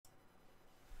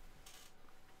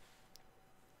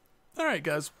Alright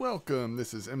guys, welcome.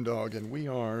 This is M-Dog and we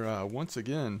are once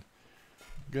again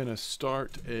gonna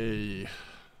start a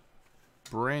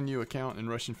brand new account in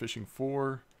Russian Fishing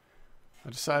 4. I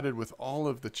decided with all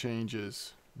of the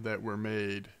changes that were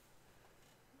made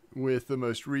with the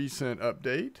most recent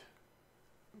update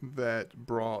that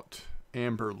brought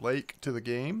Amber Lake to the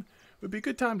game, it would be a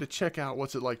good time to check out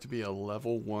what's it like to be a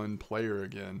level 1 player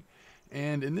again.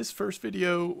 And in this first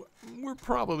video, we're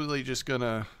probably just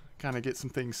gonna kind of get some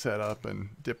things set up and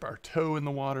dip our toe in the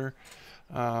water.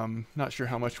 Not sure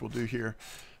how much we'll do here.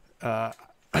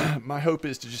 My hope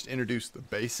is to just introduce the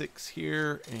basics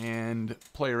here and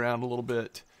play around a little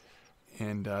bit,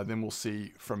 and then we'll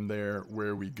see from there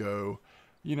where we go.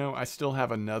 You know, I still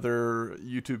have another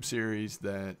YouTube series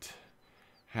that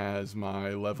has my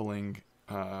leveling,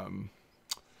 the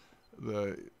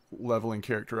leveling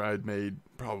character I had made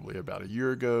probably about a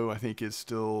year ago, I think is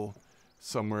still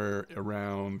somewhere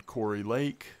around Quarry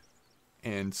Lake,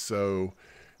 and so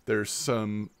there's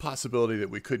some possibility that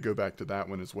we could go back to that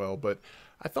one as well. But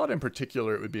I thought in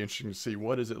particular it would be interesting to see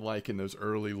what is it like in those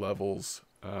early levels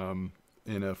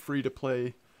in a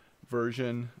free-to-play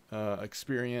version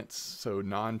experience, so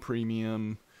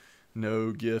non-premium,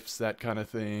 no gifts, that kind of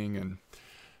thing. And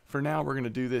for now we're going to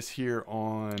do this here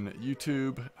on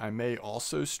YouTube. I may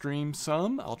also stream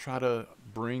some. I'll try to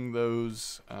bring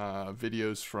those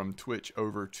videos from Twitch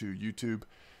over to YouTube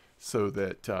so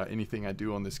that anything I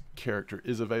do on this character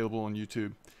is available on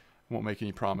YouTube. I won't make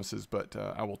any promises, but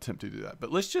I will attempt to do that.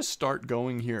 But let's just start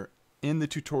going here in the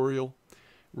tutorial.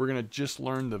 We're going to just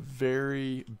learn the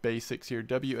very basics here.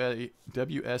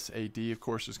 WSAD, of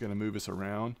course, is going to move us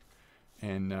around,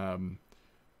 and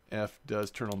F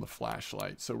does turn on the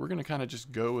flashlight. So we're going to kind of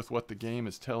just go with what the game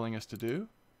is telling us to do.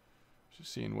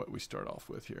 Just seeing what we start off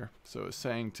with here. So it's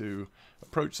saying to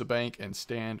approach the bank and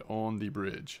stand on the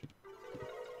bridge.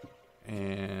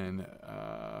 And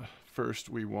first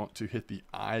we want to hit the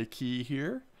I key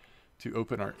here to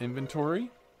open our inventory.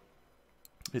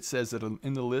 It says that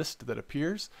in the list that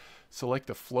appears, select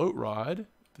the float rod,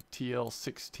 the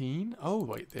TL16. Oh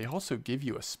wait, they also give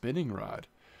you a spinning rod.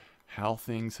 How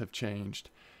things have changed.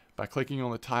 By clicking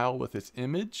on the tile with its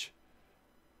image,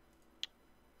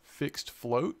 fixed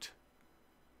float,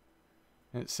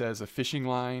 and it says a fishing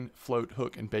line, float,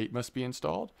 hook, and bait must be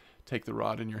installed. Take the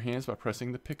rod in your hands by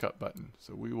pressing the pickup button.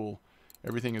 So we will,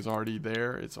 everything is already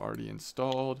there, it's already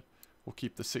installed. We'll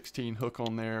keep the 16 hook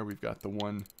on there. We've got the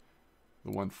one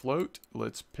float.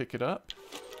 Let's pick it up.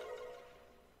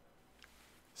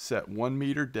 Set 1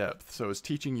 meter depth. So it's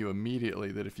teaching you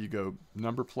immediately that if you go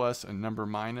number plus and number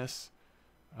minus,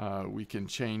 we can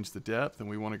change the depth, and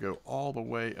we want to go all the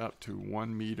way up to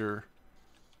 1 meter.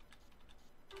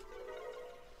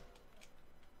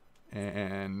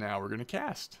 And now we're going to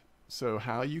cast. So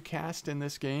how you cast in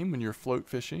this game when you're float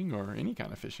fishing, or any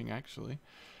kind of fishing actually,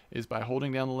 is by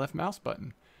holding down the left mouse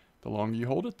button. The longer you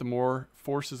hold it, the more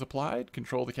force is applied.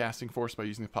 Control the casting force by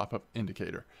using the pop-up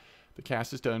indicator. The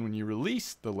cast is done when you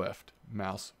release the left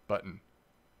mouse button.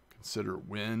 Consider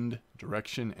wind,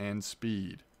 direction, and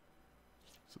speed.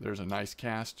 So there's a nice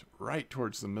cast right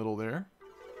towards the middle there.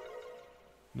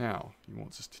 Now, he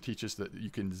wants us to teach us that you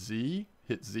can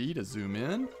hit Z to zoom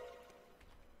in.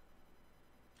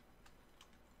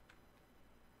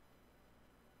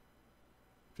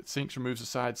 If it sinks or moves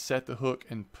aside, set the hook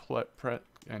and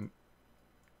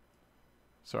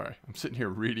sorry, I'm sitting here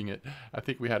reading it. I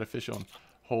think we had a fish on.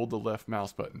 Hold the left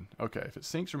mouse button. Okay, if it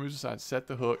sinks or moves aside, set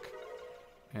the hook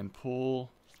and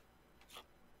pull.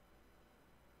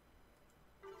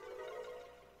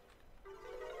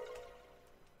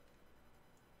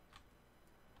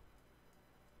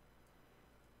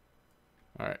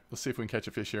 All right, let's see if we can catch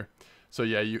a fish here. So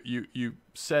yeah, you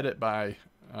set it by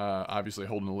obviously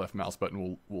holding the left mouse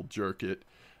button will jerk it.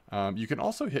 You can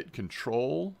also hit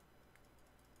Control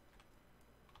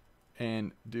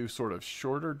and do sort of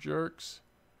shorter jerks.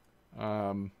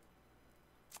 So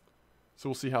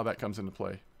we'll see how that comes into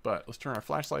play. But let's turn our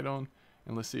flashlight on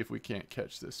and let's see if we can't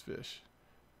catch this fish.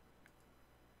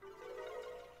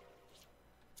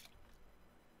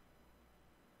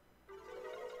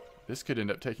 This could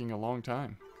end up taking a long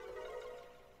time.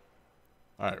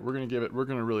 All right, we're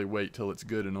gonna really wait till it's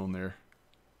good and on there.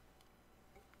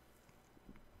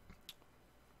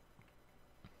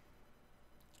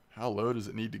 How low does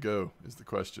it need to go is the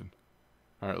question.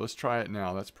 All right, let's try it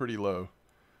now. That's pretty low.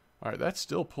 All right, that's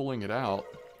still pulling it out.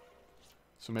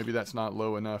 So maybe that's not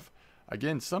low enough.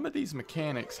 Again, some of these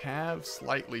mechanics have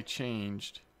slightly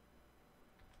changed.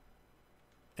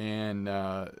 And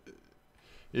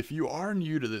if you are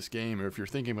new to this game, or if you're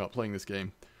thinking about playing this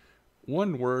game,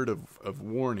 one word of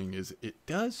warning is it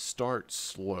does start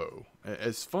slow.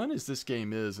 As fun as this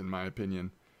game is, in my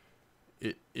opinion,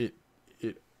 it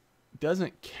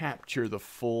doesn't capture the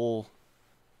full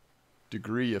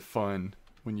degree of fun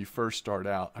when you first start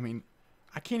out. I mean,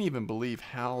 I can't even believe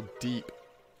how deep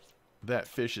that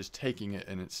fish is taking it,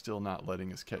 and it's still not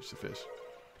letting us catch the fish.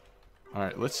 All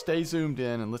right, let's stay zoomed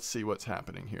in and let's see what's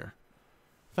happening here.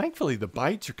 Thankfully, the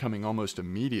bites are coming almost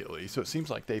immediately, so it seems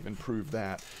like they've improved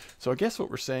that. So I guess what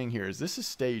we're saying here is this is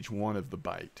stage 1 of the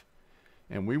bite,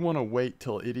 and we want to wait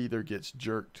till it either gets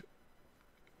jerked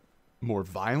more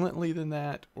violently than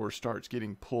that or starts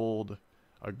getting pulled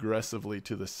aggressively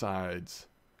to the sides.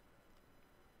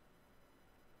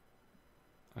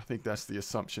 I think that's the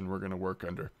assumption we're going to work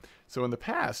under. So in the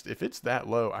past, if it's that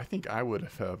low, I think I would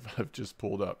have just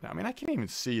pulled up. Now, I mean, I can't even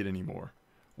see it anymore.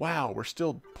 Wow, we're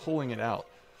still pulling it out.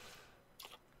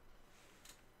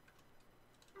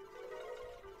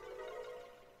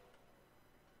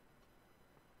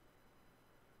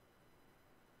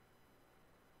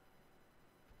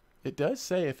 It does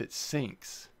say if it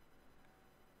sinks.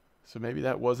 So maybe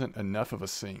that wasn't enough of a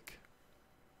sink.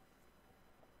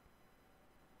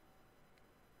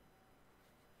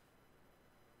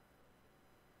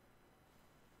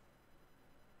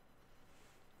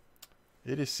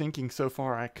 It is sinking so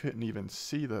far I couldn't even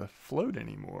see the float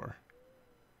anymore.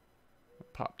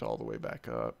 It popped all the way back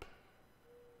up.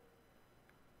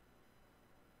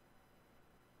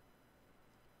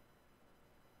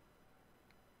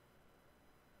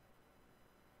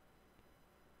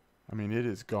 I mean, it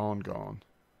is gone.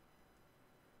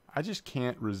 I just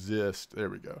can't resist. There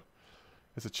we go.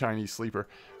 It's a Chinese sleeper.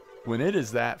 When it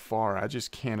is that far, I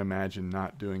just can't imagine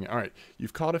not doing it. All right,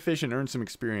 you've caught a fish and earned some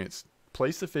experience.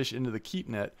 Place the fish into the keep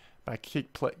net by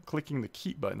clicking the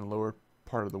keep button in the lower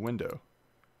part of the window.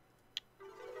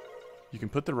 You can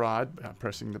put the rod by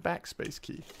pressing the backspace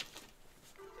key.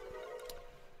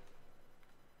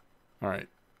 All right.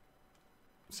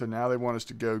 So now they want us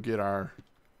to go get our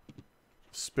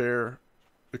spare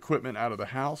equipment out of the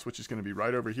house, which is going to be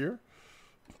right over here.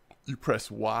 You press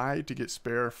Y to get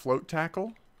spare float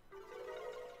tackle.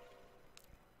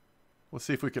 Let's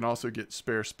see if we can also get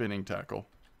spare spinning tackle.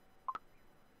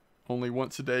 Only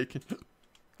once a day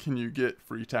can you get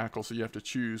free tackle, so you have to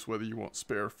choose whether you want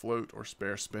spare float or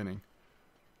spare spinning.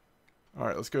 All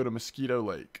right, let's go to Mosquito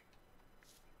Lake.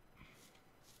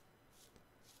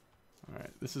 All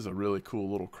right, this is a really cool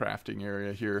little crafting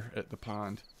area here at the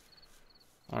pond.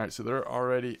 All right, so they're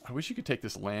already... I wish you could take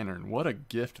this lantern. What a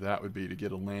gift that would be to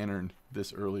get a lantern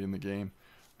this early in the game.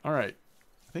 All right,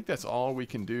 I think that's all we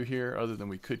can do here, other than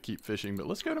we could keep fishing. But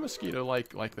let's go to Mosquito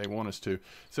Lake like they want us to.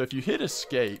 So if you hit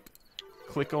escape,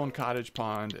 click on Cottage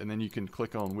Pond, and then you can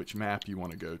click on which map you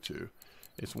want to go to.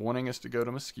 It's wanting us to go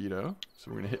to Mosquito,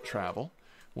 so we're going to hit travel.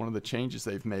 One of the changes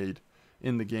they've made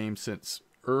in the game since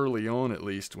early on, at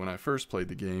least, when I first played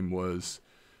the game, was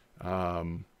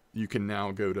you can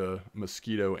now go to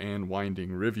Mosquito and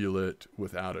Winding Rivulet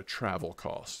without a travel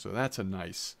cost. So that's a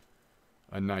nice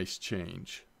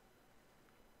change.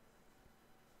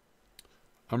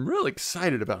 I'm really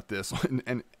excited about this,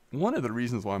 and one of the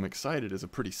reasons why I'm excited is a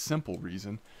pretty simple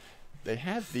reason. They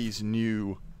have these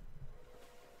new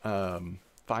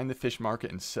find the fish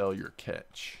market and sell your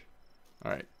catch.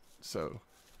 All right, so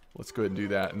let's go ahead and do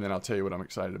that, and then I'll tell you what I'm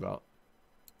excited about.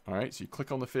 All right, so you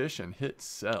click on the fish and hit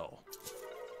sell.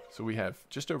 So we have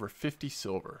just over 50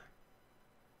 silver.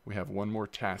 We have one more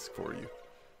task for you.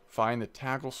 Find the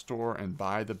tackle store and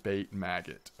buy the bait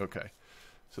maggot. Okay,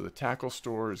 so the tackle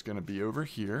store is going to be over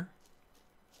here.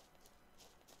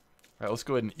 All right, let's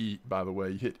go ahead and eat, by the way.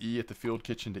 You hit E at the field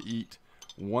kitchen to eat.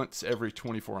 Once every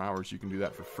 24 hours, you can do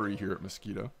that for free here at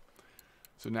Mosquito.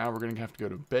 So now we're going to have to go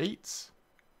to baits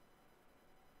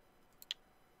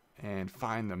and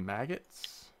find the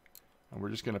maggots. And we're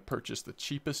just going to purchase the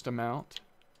cheapest amount.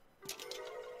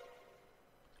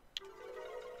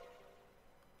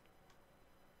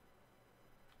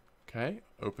 Okay,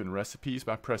 open recipes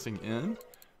by pressing N.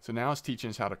 So now it's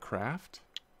teaching us how to craft.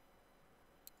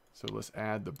 So let's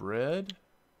add the bread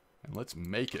and let's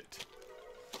make it.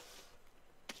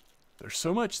 There's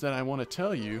so much that I want to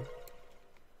tell you,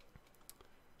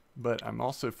 but I'm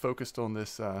also focused on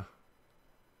this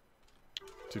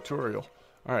tutorial.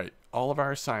 All right, all of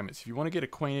our assignments. If you want to get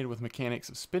acquainted with mechanics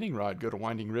of spinning rod, go to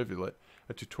Winding Rivulet,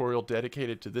 a tutorial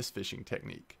dedicated to this fishing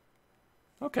technique.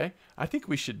 Okay, I think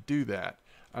we should do that.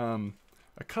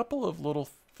 A couple of little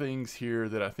things here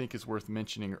that I think is worth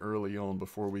mentioning early on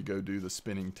before we go do the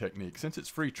spinning technique. Since it's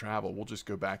free travel, we'll just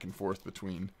go back and forth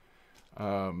between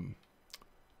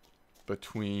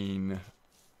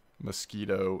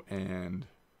Mosquito and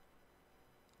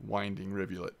winding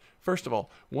rivulet. First of all,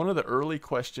 one of the early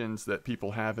questions that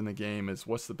people have in the game is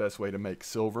what's the best way to make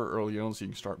silver early on so you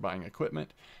can start buying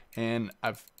equipment. And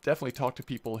I've definitely talked to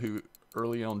people who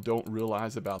early on don't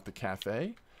realize about the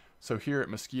cafe. So here at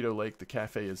Mosquito Lake, the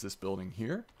cafe is this building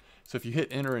here. So if you hit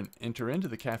enter and enter into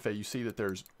the cafe, you see that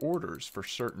there's orders for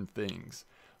certain things.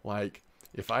 Like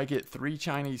if I get 3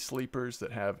 Chinese sleepers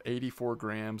that have 84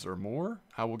 grams or more,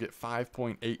 I will get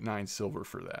 5.89 silver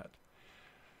for that.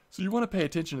 So you want to pay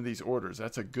attention to these orders.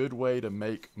 That's a good way to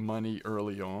make money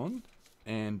early on.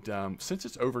 And since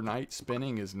it's overnight,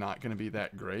 spinning is not going to be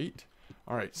that great.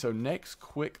 All right, so next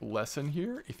quick lesson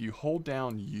here. If you hold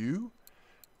down U,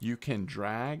 you can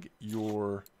drag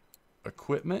your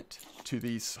equipment to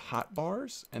these hot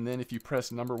bars. And then if you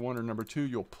press number 1 or number 2,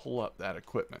 you'll pull up that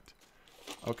equipment.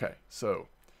 Okay, so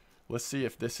let's see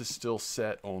if this is still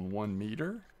set on 1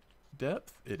 meter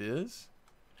depth. It is.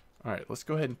 All right, let's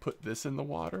go ahead and put this in the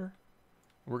water.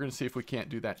 We're going to see if we can't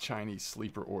do that Chinese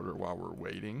sleeper order while we're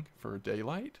waiting for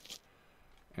daylight.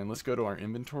 And let's go to our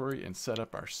inventory and set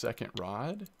up our second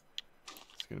rod.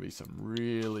 It's going to be some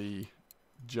really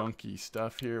junky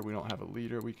stuff here. We don't have a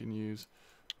leader we can use.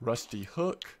 Rusty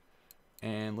hook.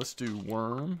 And let's do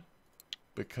worm,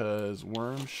 because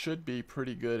worm should be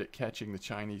pretty good at catching the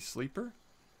Chinese sleeper.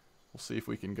 We'll see if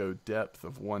we can go depth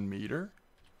of 1 meter.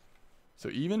 So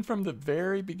even from the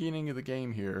very beginning of the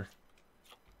game here,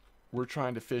 we're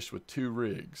trying to fish with 2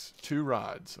 rigs, 2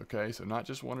 rods, okay? So not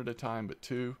just 1 at a time, but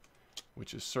 2,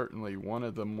 which is certainly one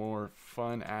of the more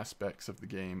fun aspects of the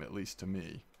game, at least to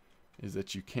me, is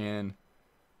that you can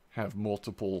have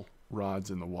multiple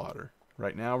rods in the water.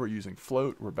 Right now we're using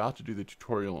float. We're about to do the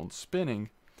tutorial on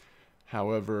spinning.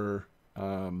 However,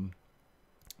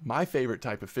 my favorite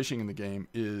type of fishing in the game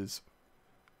is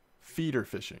feeder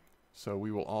fishing. So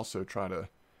we will also try to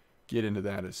get into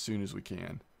that as soon as we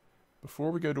can.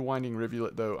 Before we go to Winding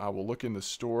Rivulet, though, I will look in the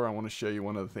store. I want to show you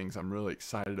one of the things I'm really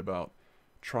excited about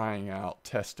trying out,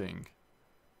 testing.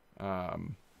 Okay,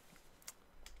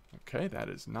 that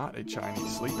is not a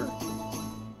Chinese sleeper,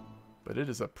 but it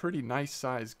is a pretty nice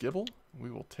size gibble. We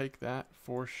will take that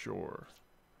for sure.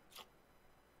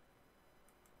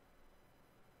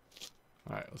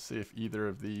 All right, let's see if either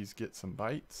of these get some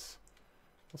bites.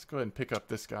 Let's go ahead and pick up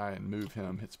this guy and move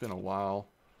him. It's been a while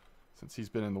since he's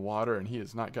been in the water and he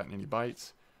has not gotten any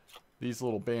bites. These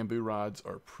little bamboo rods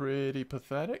are pretty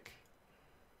pathetic.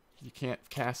 You can't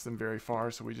cast them very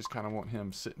far, so we just kind of want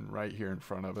him sitting right here in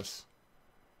front of us.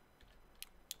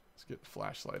 Let's get the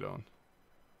flashlight on.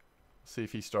 See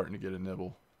if he's starting to get a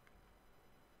nibble.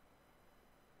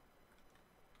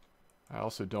 I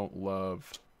also don't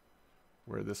love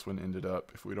where this one ended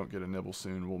up. If we don't get a nibble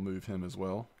soon, we'll move him as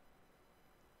well.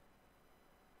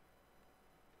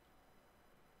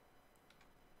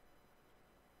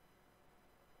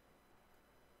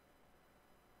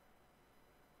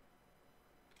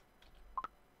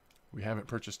 We haven't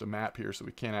purchased a map here, so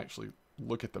we can't actually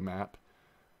look at the map.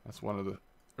 That's one of the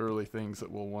early things that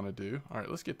we'll want to do. All right,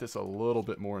 let's get this a little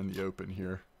bit more in the open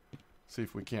here. See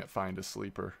if we can't find a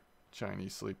sleeper,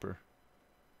 Chinese sleeper.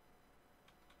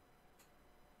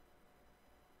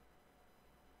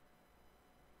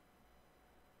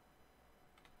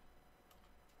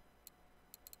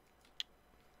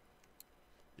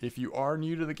 If you are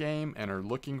new to the game and are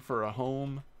looking for a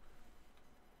home,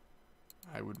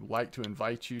 I would like to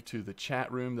invite you to the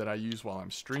chat room that I use while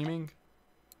I'm streaming.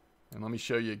 And let me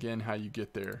show you again how you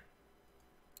get there.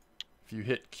 If you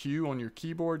hit Q on your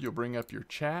keyboard, you'll bring up your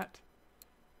chat.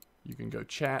 You can go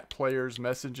chat, players,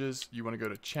 messages. You want to go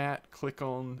to chat, click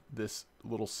on this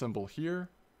little symbol here.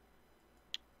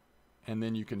 And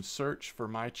then you can search for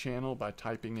my channel by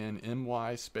typing in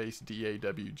MY space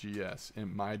DAWGS,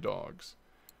 My Dogs.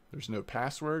 There's no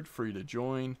password, free to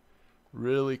join.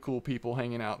 Really cool people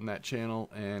hanging out in that channel,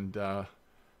 and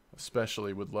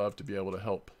especially would love to be able to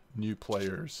help new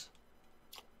players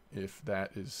if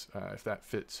that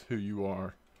fits who you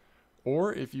are,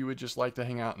 or if you would just like to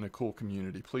hang out in a cool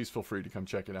community. Please feel free to come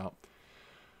check it out.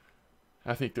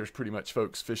 I think there's pretty much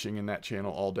folks fishing in that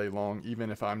channel all day long.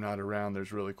 Even if I'm not around,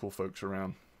 there's really cool folks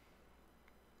around.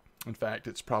 In fact,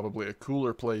 it's probably a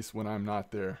cooler place when I'm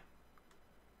not there.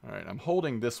 All right, I'm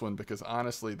holding this one because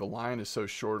honestly the line is so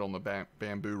short on the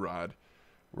bamboo rod,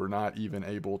 we're not even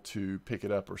able to pick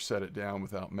it up or set it down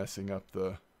without messing up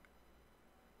the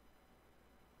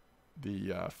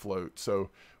float.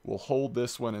 So we'll hold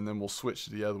this one and then we'll switch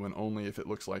to the other one only if it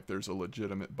looks like there's a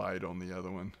legitimate bite on the other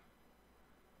one.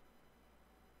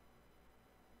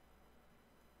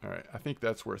 All right, I think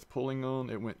that's worth pulling on.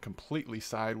 It went completely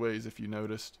sideways if you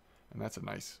noticed, and that's a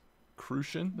nice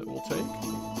crucian that we'll take.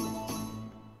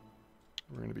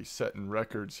 We're We're going to be setting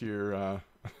records here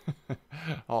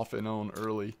off and on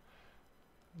early.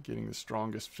 Getting the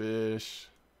strongest fish.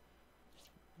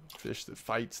 Fish that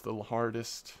fights the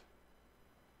hardest.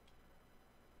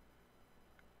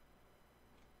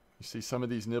 You see some of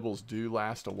these nibbles do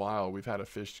last a while. We've had a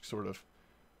fish sort of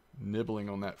nibbling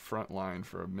on that front line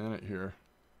for a minute here.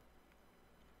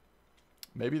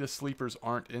 Maybe the sleepers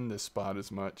aren't in this spot as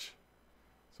much.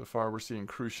 So far we're seeing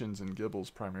crucians and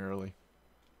gibbles primarily.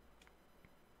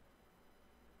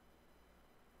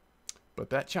 But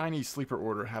that Chinese sleeper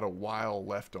order had a while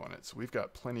left on it, so we've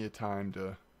got plenty of time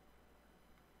to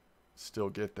still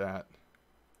get that.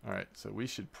 Alright, so we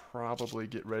should probably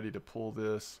get ready to pull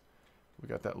this. We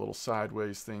got that little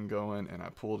sideways thing going, and I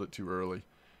pulled it too early.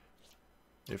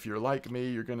 If you're like me,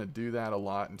 you're going to do that a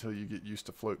lot until you get used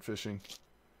to float fishing.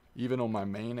 Even on my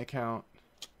main account,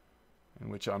 in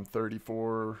which I'm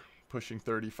 34, pushing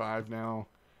 35 now,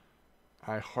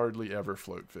 I hardly ever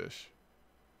float fish.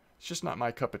 It's just not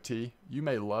my cup of tea. You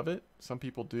may love it. Some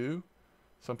people do.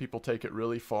 Some people take it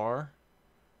really far.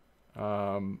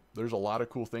 There's a lot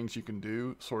of cool things you can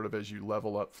do sort of as you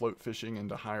level up float fishing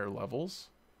into higher levels.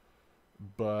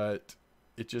 But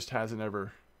it just hasn't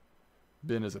ever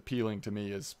been as appealing to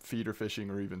me as feeder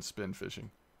fishing or even spin fishing.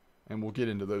 And we'll get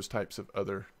into those types of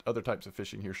other types of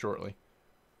fishing here shortly.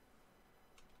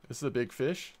 This is a big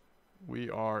fish. We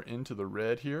are into the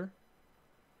red here.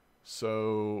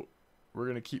 So we're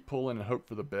going to keep pulling and hope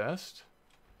for the best.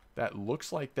 That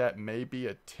looks like that may be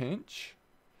a tench.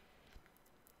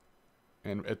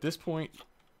 And at this point,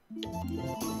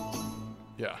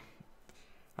 yeah.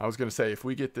 I was going to say, if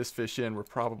we get this fish in, we're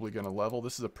probably going to level.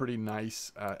 This is a pretty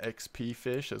nice XP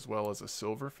fish as well as a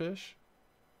silver fish.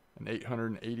 An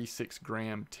 886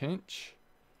 gram tench.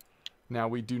 Now,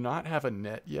 we do not have a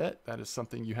net yet. That is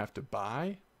something you have to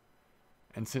buy.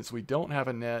 And since we don't have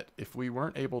a net, if we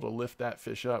weren't able to lift that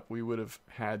fish up, we would have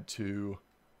had to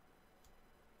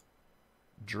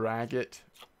drag it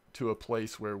to a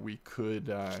place where we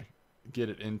could get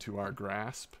it into our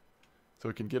grasp. So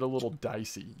it can get a little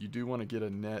dicey. You do want to get a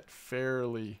net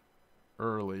fairly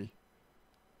early.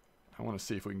 I want to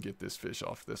see if we can get this fish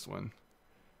off this one.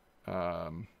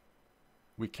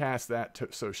 We cast that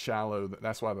so shallow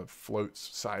that's why the floats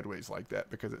sideways like that,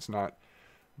 because it's not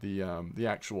the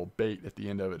actual bait at the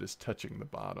end of it is touching the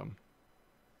bottom.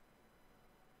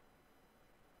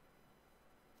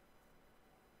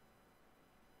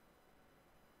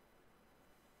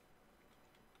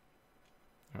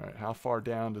 All right, how far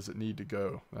down does it need to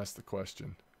go? That's the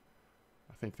question.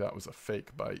 I think that was a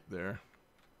fake bite there.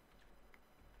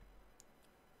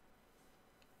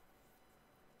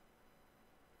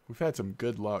 We've had some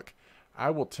good luck. I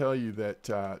will tell you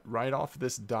that right off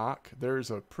this dock, there's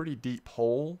a pretty deep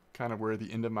hole, kind of where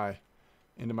the end of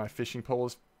my fishing pole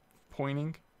is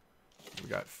pointing. We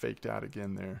got faked out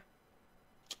again there.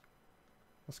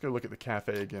 Let's go look at the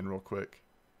cafe again real quick.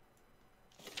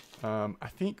 I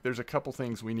think there's a couple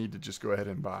things we need to just go ahead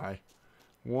and buy.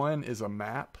 One is a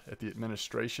map at the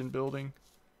administration building.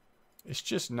 It's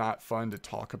just not fun to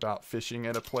talk about fishing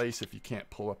at a place if you can't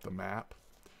pull up the map.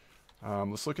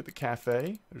 Let's look at the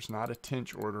cafe. There's not a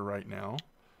tench order right now.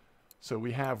 So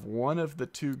we have one of the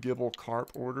 2 gibble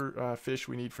carp order fish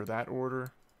we need for that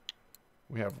order.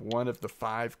 We have one of the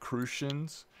 5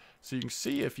 crucians. So you can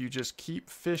see if you just keep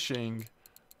fishing,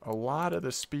 a lot of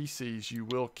the species you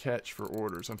will catch for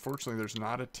orders. Unfortunately, there's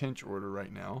not a tench order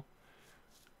right now.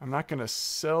 I'm not going to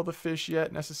sell the fish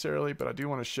yet necessarily, but I do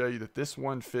want to show you that this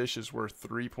one fish is worth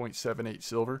 3.78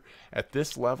 silver. At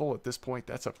this level, at this point,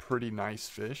 that's a pretty nice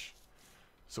fish.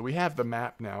 So we have the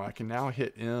map now. I can now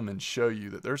hit M and show you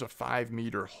that there's a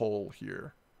 5-meter hole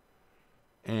here.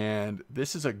 And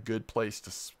this is a good place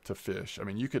to fish. I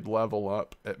mean, you could level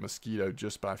up at Mosquito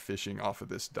just by fishing off of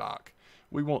this dock.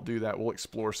 We won't do that. We'll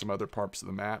explore some other parts of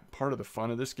the map. Part of the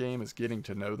fun of this game is getting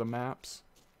to know the maps.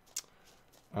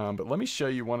 But let me show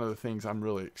you one of the things I'm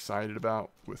really excited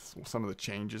about with some of the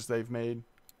changes they've made.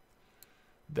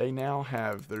 They now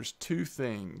have, there's 2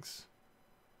 things.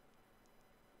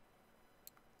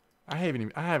 I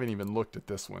haven't even looked at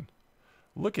this one.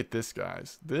 Look at this,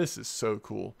 guys. This is so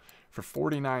cool. For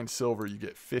 49 silver, you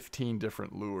get 15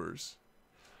 different lures.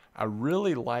 I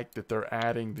really like that they're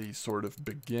adding these sort of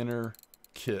beginner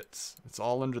kits. It's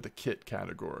all under the kit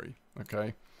category,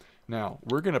 okay? Now,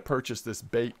 we're going to purchase this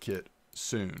bait kit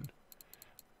soon.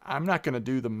 I'm not going to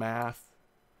do the math,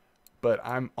 but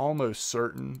I'm almost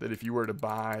certain that if you were to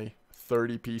buy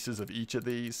 30 pieces of each of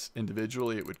these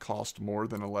individually, it would cost more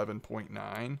than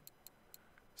 11.9.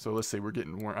 So let's say we're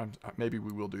getting, maybe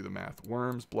we will do the math.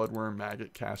 Worms, bloodworm,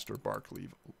 maggot, castor, bark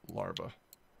larva.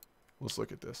 Let's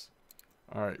look at this.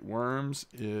 All right, worms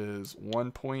is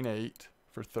 1.8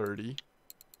 for 30.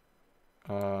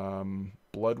 Bloodworm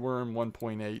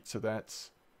 1.8, so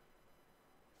that's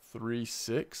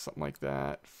 3.6, something like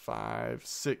that. 5,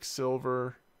 6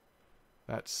 silver.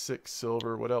 That's 6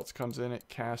 silver. What else comes in it?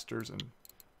 Casters and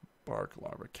bark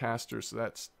larva. Casters, so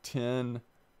that's 10,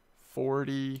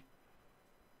 40,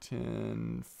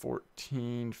 10,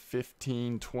 14,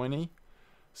 15, 20.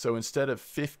 So instead of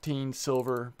 15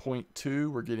 silver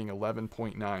 0.2, we're getting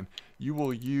 11.9. You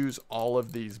will use all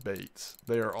of these baits.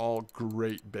 They are all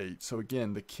great baits. So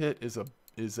again, the kit is a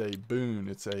boon.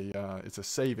 It's a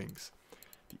savings.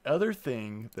 The other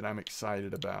thing that I'm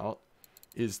excited about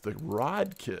is the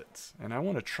rod kits, and I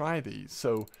want to try these.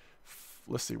 So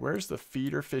let's see, where's the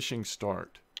feeder fishing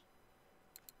start?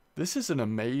 This is an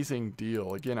amazing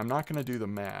deal. Again, I'm not going to do the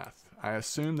math. I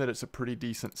assume that it's a pretty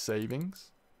decent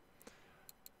savings.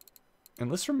 And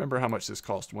let's remember how much this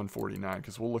cost, $149,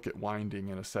 because we'll look at winding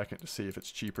in a second to see if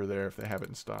it's cheaper there, if they have it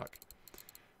in stock.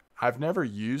 I've never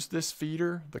used this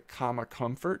feeder, the Comma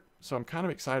Comfort, so I'm kind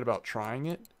of excited about trying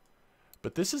it.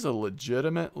 But this is a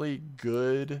legitimately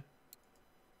good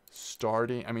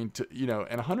starting, I mean, you know,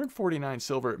 and 149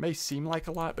 silver, it may seem like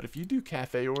a lot, but if you do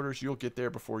cafe orders, you'll get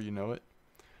there before you know it.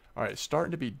 All right, it's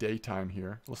starting to be daytime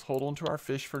here. Let's hold on to our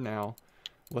fish for now.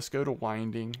 Let's go to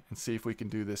winding and see if we can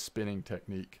do this spinning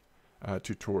technique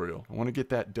tutorial. I want to get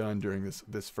that done during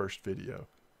this first video.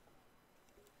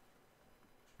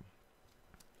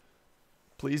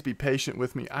 Please be patient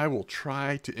with me. I will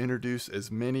try to introduce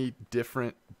as many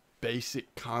different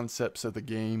basic concepts of the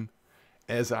game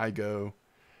as I go.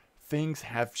 Things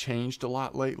have changed a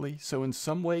lot lately, so in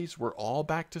some ways we're all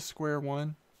back to square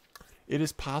one. It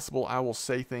is possible I will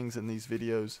say things in these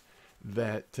videos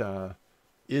that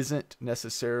isn't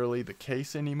necessarily the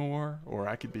case anymore, or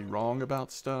I could be wrong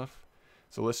about stuff.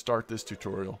 So let's start this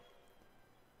tutorial.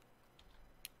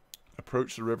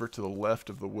 Approach the river to the left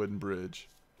of the wooden bridge.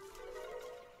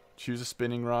 Choose a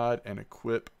spinning rod and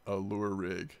equip a lure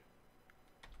rig.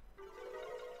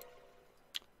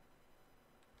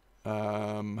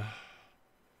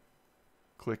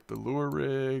 Click the lure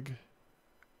rig.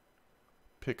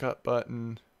 Pick up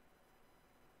button.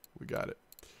 We got it.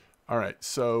 All right,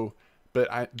 so,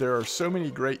 but there are so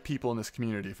many great people in this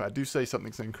community. If I do say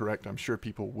something's incorrect, I'm sure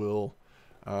people will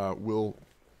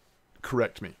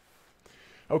correct me.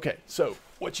 Okay, so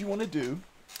what you want to do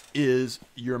is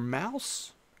your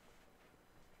mouse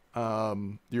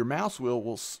wheel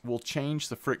will change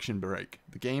the friction brake.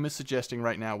 The game is suggesting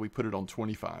right now we put it on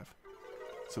 25.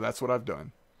 So that's what I've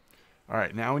done. All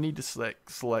right, now we need to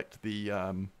select the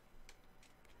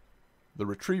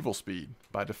retrieval speed.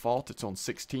 By default, it's on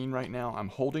 16 right now. I'm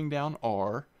holding down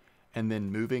R and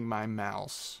then moving my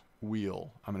mouse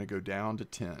wheel. I'm going to go down to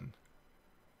 10.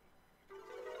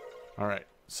 All right,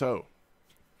 so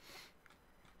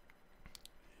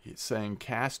it's saying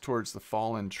cast towards the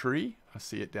fallen tree. I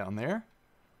see it down there.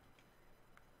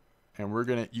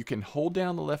 And you can hold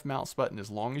down the left mouse button as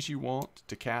long as you want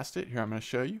to cast it. Here, I'm going to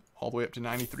show you all the way up to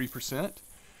 93%.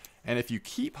 And if you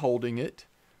keep holding it,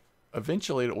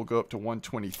 eventually it will go up to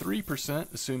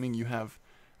 123%, assuming you have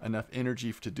enough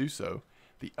energy to do so.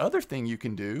 The other thing you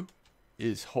can do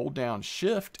is hold down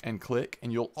Shift and click,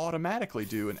 and you'll automatically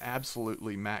do an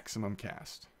absolutely maximum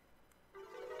cast.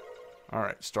 All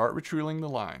right, start retrieling the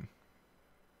line.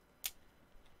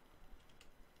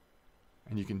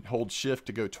 And you can hold Shift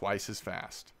to go twice as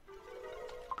fast.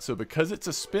 So because it's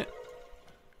a spin...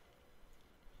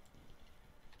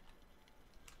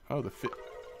 Oh,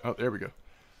 oh, there we go.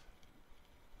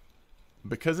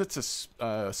 Because it's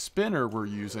a spinner we're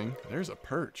using, there's a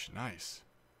perch. Nice.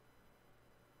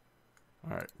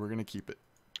 All right, we're going to keep it.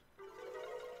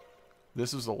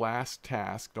 This is the last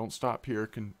task. Don't stop here.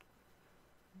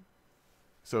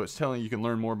 So it's telling you can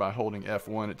learn more by holding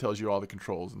F1. It tells you all the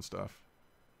controls and stuff,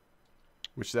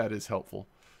 which that is helpful.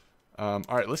 All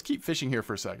right, let's keep fishing here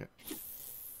for a second.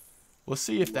 Let's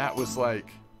see if that was like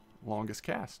longest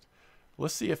cast.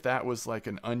 Let's see if that was like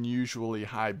an unusually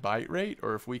high bite rate,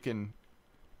 or if we can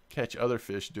catch other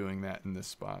fish doing that in this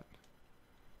spot.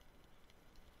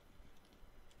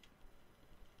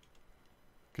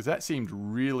 Because that seemed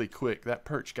really quick. That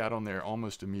perch got on there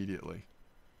almost immediately.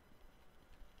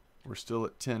 We're still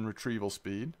at 10 retrieval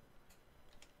speed.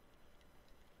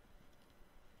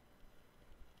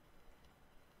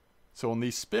 So on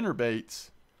these spinner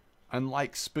baits,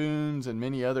 unlike spoons and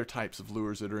many other types of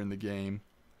lures that are in the game,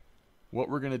 what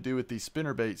we're going to do with these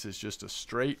spinner baits is just a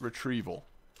straight retrieval.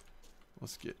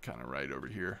 Let's get kind of right over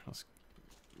here. Let's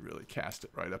really cast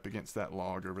it right up against that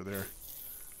log over there.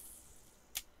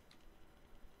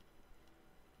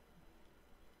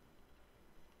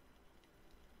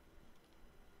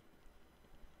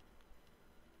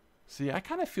 See, I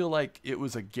kind of feel like it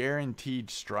was a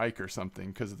guaranteed strike or something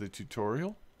because of the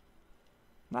tutorial.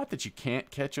 Not that you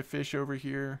can't catch a fish over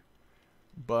here,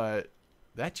 but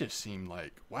that just seemed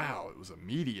like, wow, it was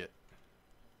immediate.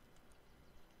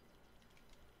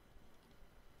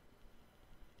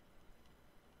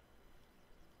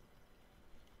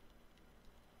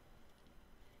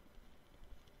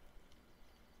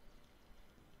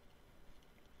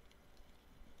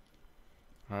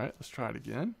 All right, let's try it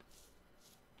again.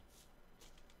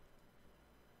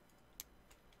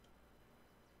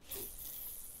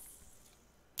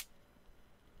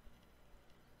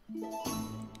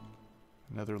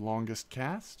 Another longest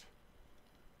cast.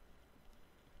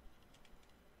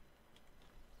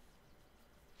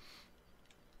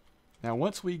 Now,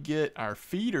 once we get our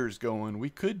feeders going, we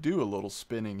could do a little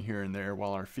spinning here and there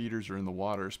while our feeders are in the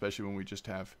water, especially when we just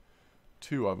have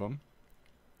 2 of them.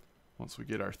 Once we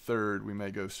get our 3rd, we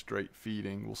may go straight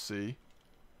feeding. We'll see.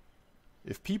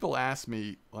 If people ask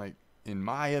me, like, in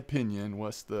my opinion,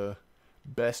 what's the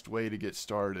best way to get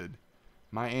started,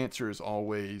 my answer is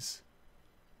always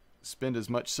spend as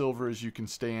much silver as you can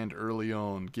stand early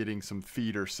on getting some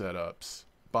feeder setups,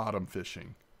 bottom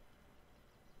fishing.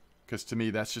 Because to me,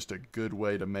 that's just a good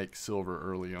way to make silver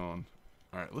early on.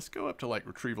 All right, let's go up to like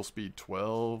retrieval speed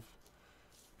 12.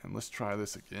 And let's try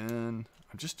this again.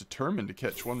 I'm just determined to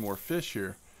catch one more fish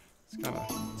here.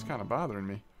 It's kind of bothering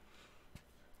me.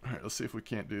 All right, let's see if we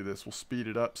can't do this. We'll speed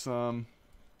it up some.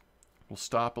 We'll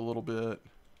stop a little bit.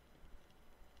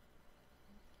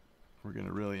 We're going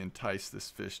to really entice this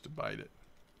fish to bite it.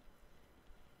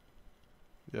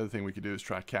 The other thing we could do is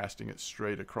try casting it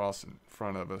straight across in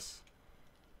front of us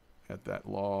at that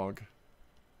log.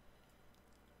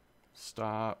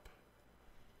 Stop.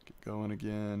 Get going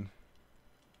again.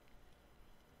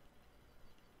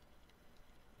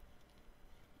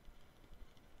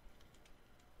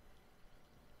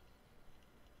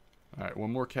 All right,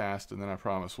 one more cast, and then I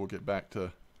promise we'll get back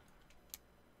to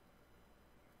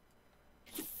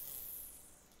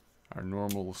our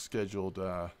normal scheduled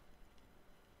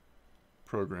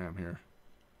program here.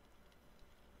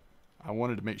 I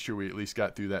wanted to make sure we at least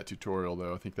got through that tutorial,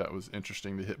 though. I think that was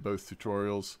interesting to hit both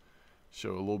tutorials,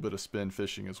 show a little bit of spin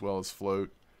fishing as well as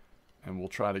float, and we'll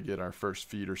try to get our first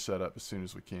feeder set up as soon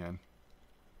as we can.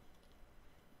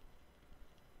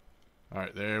 All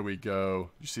right, there we go.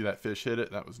 You see that fish hit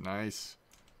it? That was nice.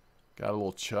 Got a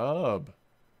little chub.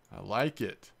 I like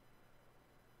it.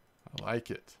 I like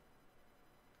it.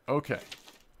 Okay.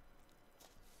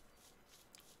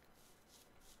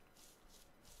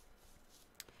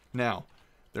 Now,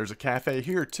 there's a cafe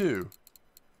here too,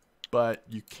 but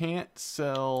you can't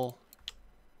sell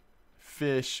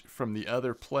fish from the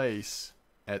other place.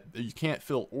 You can't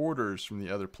fill orders from the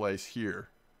other place here.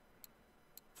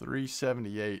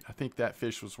 378. I think that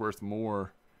fish was worth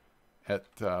more at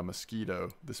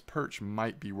Mosquito. This perch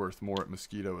might be worth more at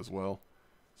Mosquito as well.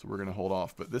 So we're going to hold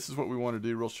off. But this is what we want to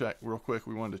do real quick.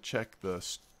 We wanted to check the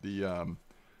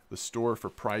store for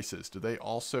prices. Do they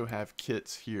also have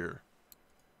kits here?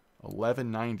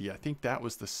 $11.90. I think that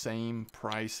was the same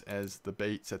price as the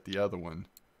baits at the other one.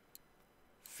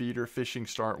 Feeder fishing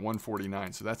start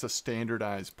 $149. So that's a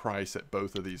standardized price at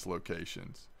both of these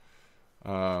locations.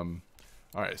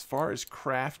 All right, as far as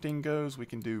crafting goes, we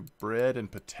can do bread and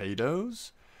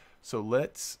potatoes. So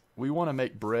we want to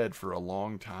make bread for a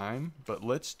long time, but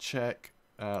let's check,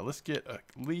 let's get at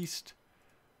least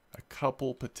a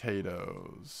couple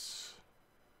potatoes.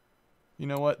 You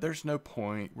know what, there's no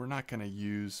point. We're not going to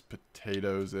use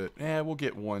potatoes we'll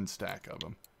get 1 stack of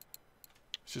them.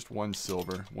 It's just 1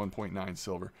 silver, 1.9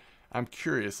 silver. I'm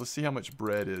curious, let's see how much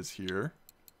bread is here.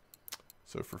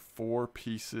 So for 4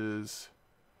 pieces,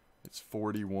 it's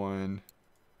 41.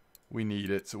 We need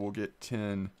it, so we'll get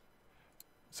 10.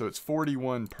 So it's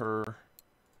 41 per.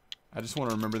 I just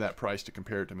want to remember that price to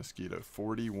compare it to Mosquito.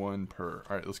 41 per.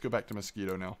 All right, let's go back to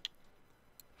Mosquito now.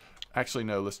 Actually,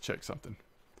 no, let's check something.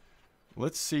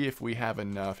 Let's see if we have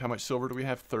enough. How much silver do we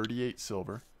have? 38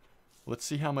 silver. Let's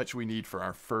see how much we need for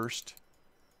our first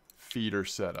feeder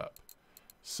setup.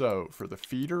 So for the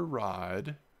feeder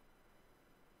rod,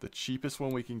 the cheapest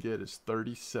one we can get is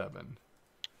 37.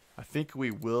 I think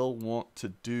we will want to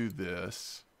do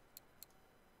this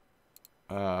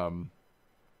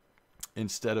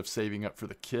instead of saving up for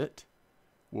the kit.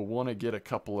 We'll want to get a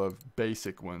couple of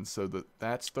basic ones. So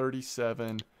that's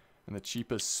 37, and the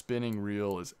cheapest spinning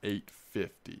reel is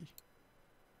 $8.50.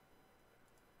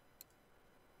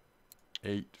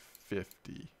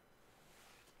 $8.50.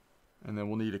 And then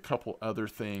we'll need a couple other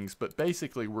things, but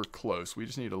basically we're close. We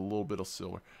just need a little bit of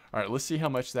silver. All right, let's see how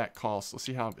much that costs. Let's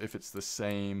see if it's the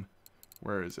same.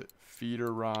 Where is it?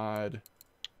 Feeder rod.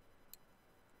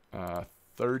 Uh,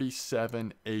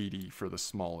 37.80 for the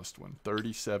smallest one.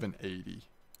 37.80.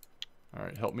 All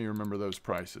right, help me remember those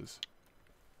prices.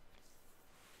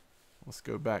 Let's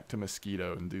go back to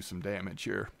mosquito and do some damage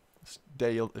here.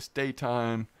 It's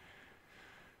daytime.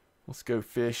 Let's go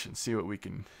fish and see what we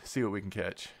can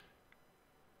catch.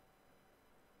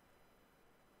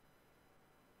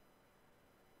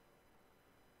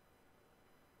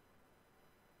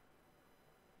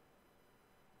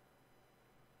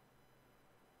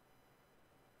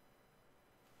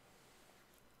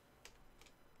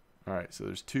 All right, so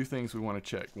there's two things we want to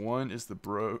check. One is the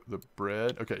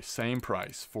bread. Okay, same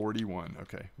price, 41.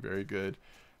 Okay, very good.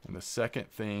 And the second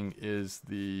thing is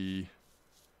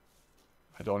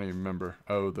I don't even remember.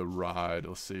 Oh, the rod.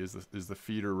 Let's see, is the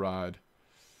feeder rod.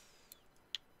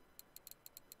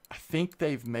 I think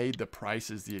they've made the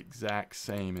prices the exact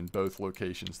same in both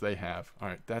locations. They have. All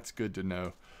right, that's good to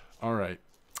know. All right.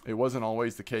 It wasn't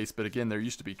always the case, but again, there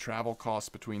used to be travel costs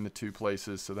between the two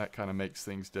places, so that kind of makes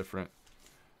things different.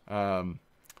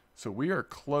 So we are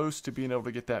close to being able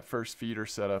to get that first feeder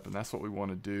set up, and that's what we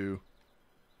want to do.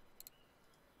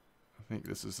 I think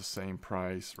this is the same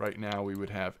price. Right now we would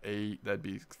have 8. That'd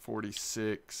be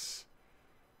 46.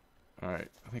 All right.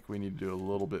 I think we need to do a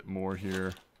little bit more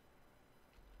here.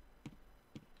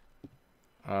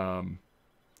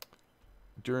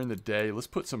 During the day, let's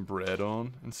put some bread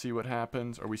on and see what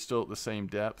happens. Are we still at the same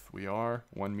depth? We are.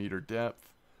 1 meter depth.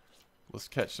 Let's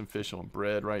catch some fish on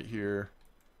bread right here.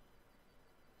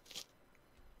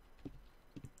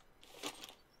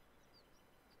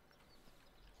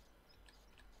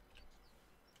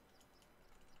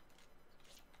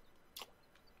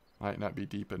 Might not be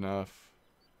deep enough.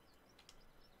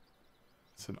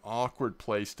 It's an awkward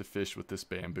place to fish with this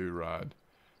bamboo rod.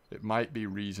 It might be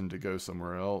reason to go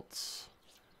somewhere else.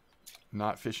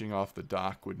 Not fishing off the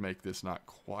dock would make this not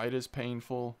quite as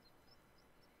painful.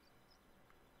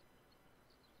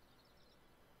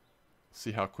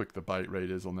 See how quick the bite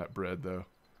rate is on that bread, though.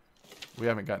 We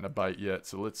haven't gotten a bite yet,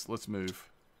 so let's move.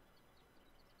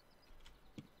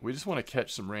 We just want to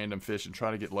catch some random fish and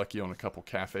try to get lucky on a couple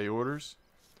cafe orders.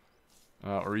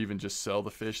 Or even just sell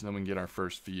the fish, and then we can get our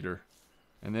first feeder.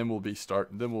 And then we'll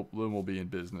be in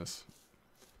business.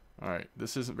 Alright,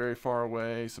 this isn't very far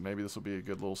away, so maybe this will be a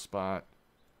good little spot.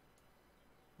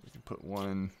 We can put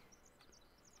one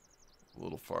a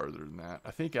little farther than that.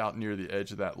 I think out near the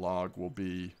edge of that log will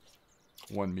be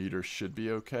 1 meter, should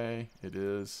be okay. It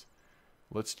is.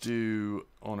 Let's do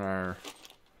on our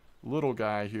little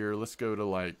guy here, let's go to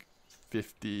like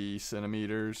 50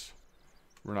 centimeters.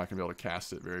 We're not going to be able to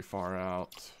cast it very far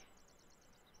out.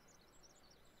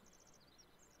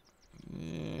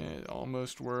 Yeah, it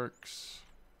almost works.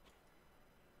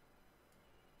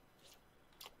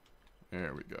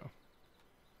 There we go.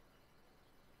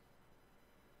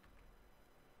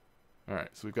 Alright,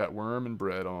 so we've got worm and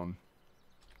bread on.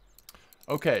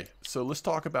 Okay, so let's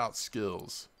talk about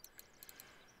skills.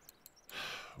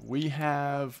 We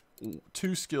have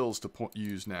 2 skills to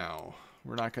use now.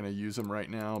 We're not going to use them right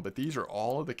now, but these are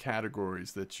all of the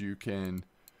categories that you can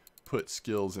put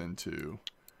skills into.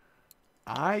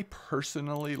 I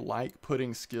personally like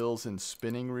putting skills in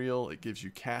spinning reel. It gives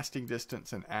you casting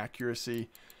distance and accuracy.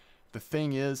 The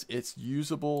thing is, it's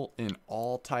usable in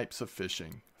all types of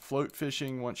fishing. Float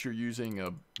fishing, once you're using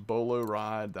a bolo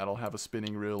rod, that'll have a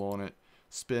spinning reel on it.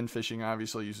 Spin fishing,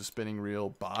 obviously, use a spinning reel.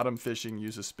 Bottom fishing,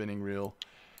 use a spinning reel.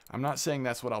 I'm not saying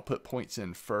that's what I'll put points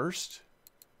in first,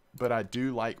 but I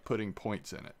do like putting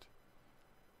points in it.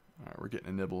 All right, we're getting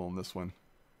a nibble on this one.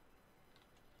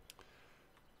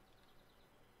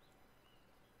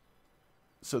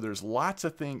 So there's lots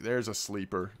of things. There's a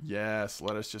sleeper. Yes,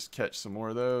 let us just catch some more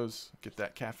of those. Get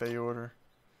that cafe order.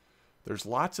 There's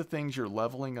lots of things you're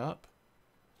leveling up.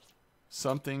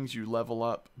 Some things you level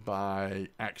up by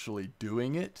actually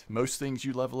doing it. Most things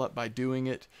you level up by doing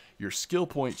it. Your skill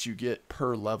points you get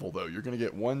per level, though. You're going to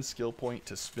get 1 skill point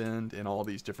to spend in all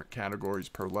these different categories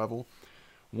per level.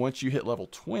 Once you hit level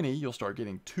 20, you'll start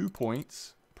getting 2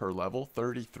 points per level,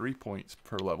 33 points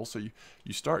per level. So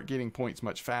you start getting points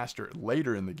much faster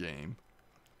later in the game.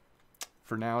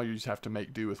 For now, you just have to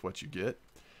make do with what you get.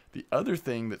 The other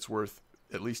thing that's worth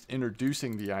at least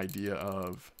introducing the idea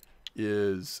of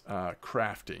is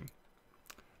crafting.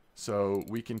 So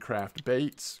we can craft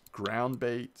baits, ground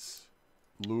baits,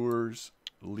 lures,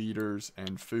 leaders,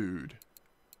 and food.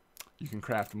 You can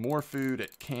craft more food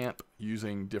at camp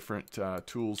using different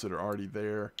tools that are already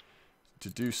there. To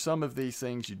do some of these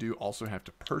things, you do also have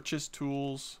to purchase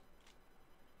tools.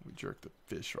 We jerked the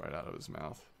fish right out of his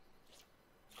mouth.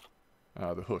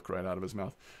 The hook right out of his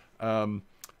mouth.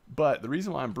 But the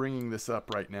reason why I'm bringing this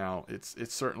up right now, it's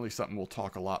certainly something we'll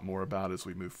talk a lot more about as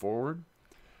we move forward.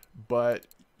 But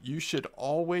you should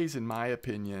always, in my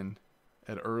opinion,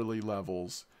 at early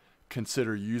levels,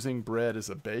 consider using bread as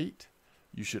a bait.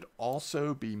 You should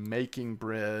also be making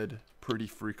bread pretty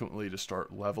frequently to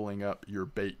start leveling up your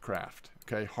bait craft.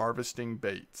 Okay, harvesting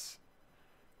baits.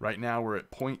 Right now we're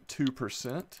at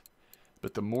 0.2%,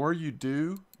 but the more you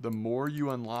do, the more you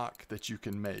unlock that you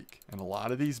can make. And a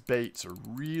lot of these baits are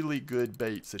really good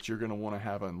baits that you're going to want to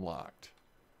have unlocked.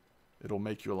 It'll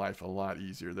make your life a lot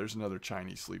easier. There's another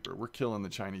Chinese sleeper. We're killing the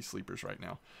Chinese sleepers right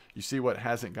now. You see what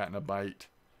hasn't gotten a bite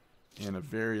in a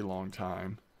very long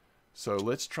time. So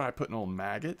let's try putting on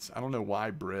maggots. I don't know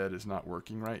why bread is not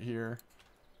working right here.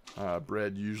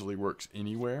 Bread usually works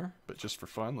anywhere, but just for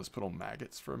fun, let's put on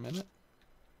maggots for a minute.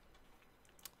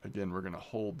 Again, we're going to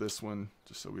hold this one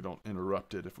just so we don't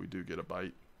interrupt it if we do get a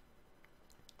bite.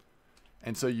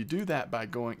 And so you do that by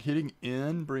hitting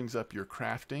N brings up your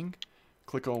crafting.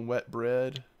 Click on wet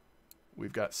bread.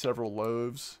 We've got several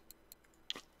loaves.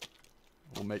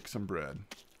 We'll make some bread.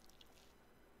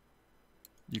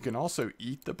 You can also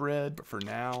eat the bread, but for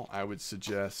now, I would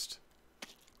suggest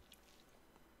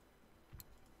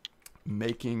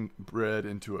making bread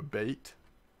into a bait.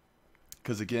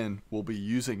 Because again, we'll be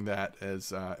using that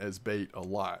as bait a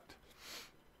lot.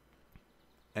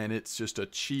 And it's just a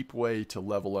cheap way to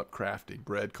level up crafting.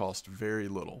 Bread costs very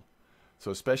little. So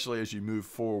especially as you move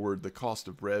forward, the cost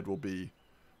of bread will be,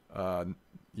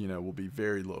 will be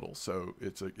very little. So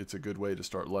it's a good way to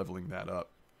start leveling that up.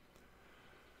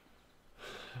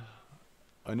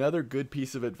 Another good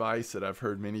piece of advice that I've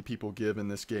heard many people give in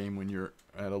this game when you're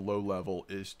at a low level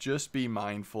is just be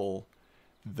mindful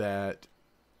that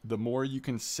the more you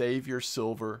can save your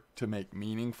silver to make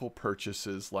meaningful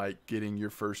purchases like getting your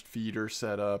first feeder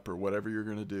set up or whatever you're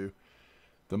going to do,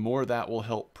 the more that will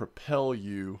help propel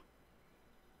you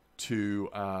to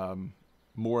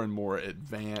more and more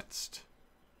advanced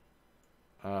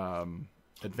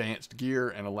gear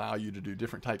and allow you to do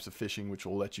different types of fishing, which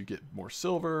will let you get more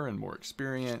silver and more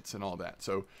experience and all that.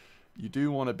 So you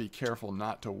do want to be careful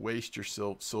not to waste your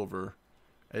silver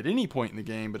at any point in the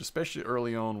game, but especially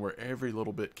early on where every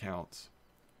little bit counts.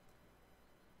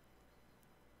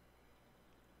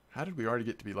 How did we already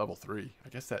get to be level 3? I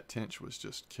guess that tench was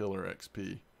just killer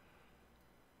XP.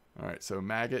 Alright, so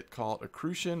maggot caught a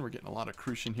crucian. We're getting a lot of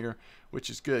crucian here, which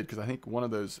is good because I think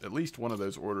at least one of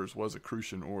those orders was a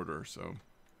crucian order. So,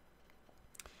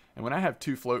 and when I have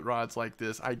 2 float rods like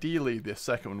this, ideally the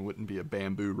second one wouldn't be a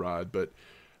bamboo rod, but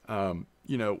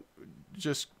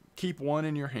just keep one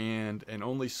in your hand and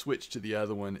only switch to the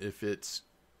other one if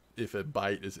a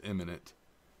bite is imminent.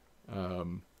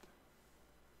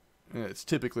 It's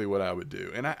typically what I would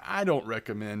do. And I don't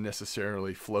recommend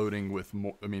necessarily fishing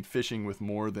with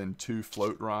more than 2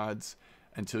 float rods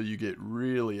until you get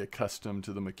really accustomed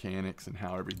to the mechanics and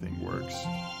how everything works.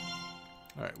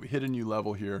 All right, we hit a new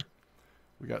level here.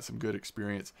 We got some good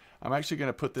experience. I'm actually going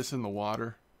to put this in the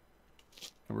water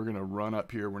and we're going to run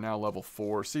up here. We're now level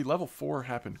 4. See, level 4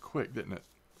 happened quick, didn't it?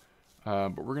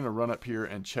 But we're going to run up here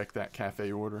and check that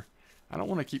cafe order. I don't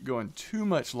want to keep going too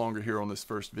much longer here on this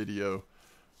first video,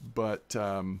 but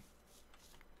I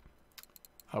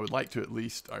would like to at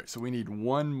least, all right, so we need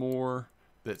one more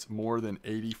that's more than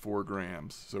 84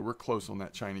 grams. So we're close on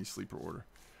that Chinese sleeper order.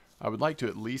 I would like to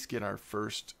at least get our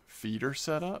first feeder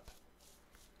set up.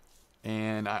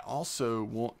 And I also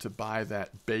want to buy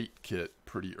that bait kit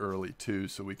pretty early too,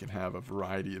 so we can have a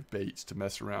variety of baits to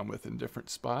mess around with in different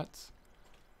spots.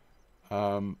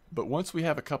 But once we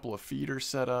have a couple of feeders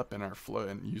set up and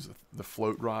use the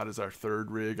float rod as our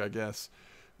third rig, I guess,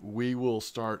 we will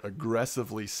start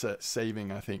aggressively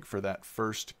saving, I think, for that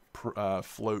first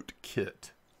float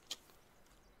kit.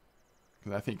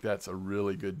 And I think that's a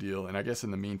really good deal. And I guess in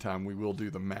the meantime, we will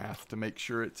do the math to make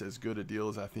sure it's as good a deal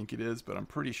as I think it is. But I'm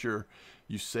pretty sure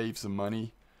you save some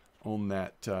money on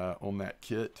that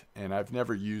kit. And I've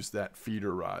never used that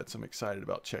feeder rod, so I'm excited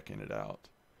about checking it out.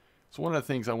 So one of the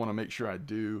things I want to make sure I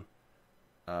do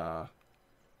on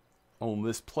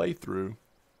this playthrough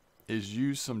is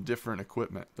use some different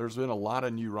equipment. There's been a lot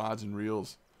of new rods and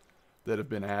reels that have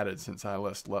been added since I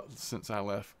last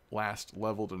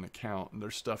leveled an account, and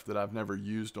there's stuff that I've never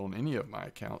used on any of my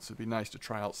accounts. It'd be nice to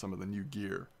try out some of the new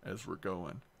gear as we're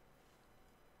going.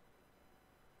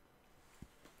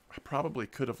 I probably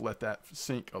could have let that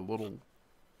sink a little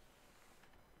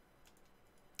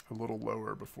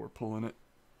lower before pulling it.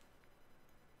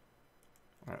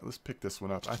 All right, let's pick this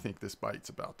one up. I think this bite's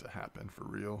about to happen for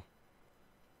real.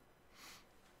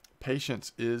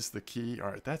 Patience is the key. All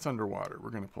right, that's underwater. We're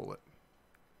going to pull it.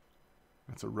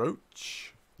 That's a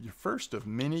roach. your first of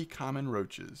many common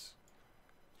roaches.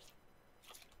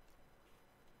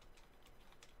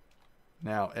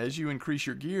 Now, as you increase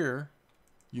your gear,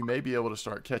 you may be able to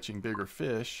start catching bigger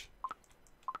fish.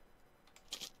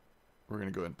 We're going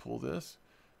to go ahead and pull this.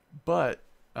 But,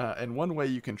 and one way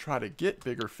you can try to get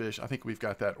bigger fish, I think we've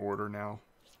got that order now,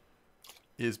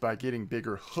 is by getting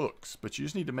bigger hooks. But you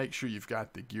just need to make sure you've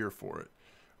got the gear for it.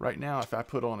 Right now, if I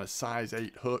put on a size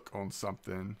 8 hook on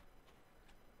something,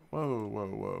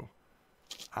 whoa.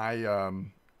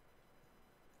 I'm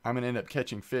going to end up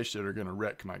catching fish that are going to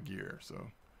wreck my gear.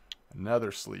 So,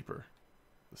 another sleeper.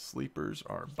 The sleepers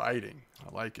are biting.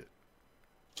 I like it.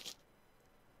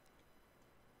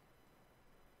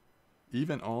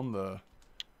 Even on the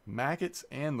maggots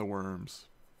and the worms.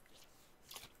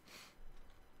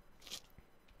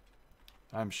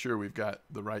 I'm sure we've got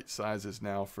the right sizes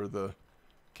now for the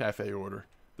cafe order.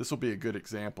 This will be a good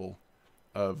example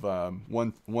of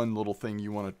one little thing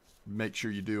you want to make sure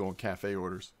you do on cafe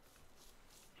orders.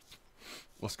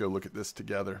 Let's go look at this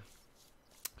together,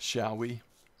 shall we?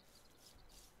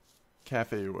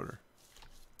 Cafe order.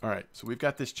 All right, so we've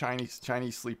got this Chinese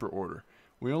sleeper order.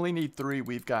 We only need 3.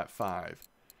 We've got 5.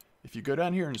 If you go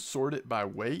down here and sort it by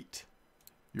weight,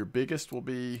 your biggest will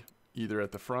be either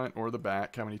at the front or the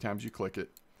back, how many times you click it.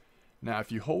 Now,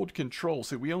 if you hold control,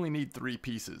 see, we only need 3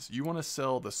 pieces. You want to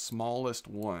sell the smallest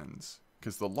ones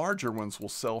because the larger ones will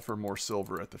sell for more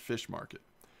silver at the fish market.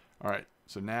 All right,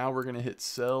 so now we're going to hit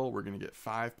sell. We're going to get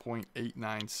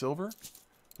 5.89 silver.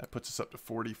 That puts us up to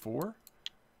 44.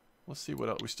 Let's see what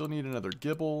else. We still need another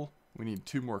gibble. We need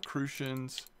 2 more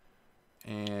crucians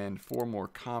and 4 more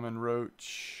common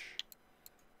roach.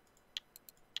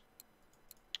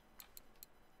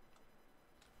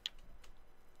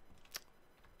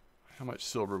 How much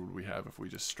silver would we have if we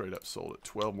just straight up sold it?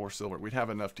 12 more silver. We'd have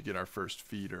enough to get our first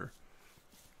feeder.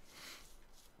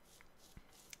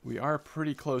 We are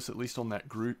pretty close, at least on that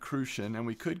crucian, and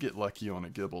we could get lucky on a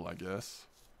gibble, I guess.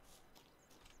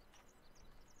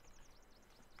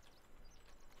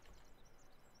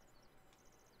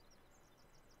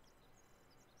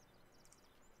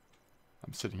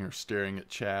 I'm sitting here staring at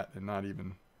chat and not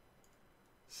even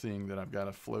seeing that I've got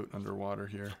a float underwater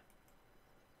here.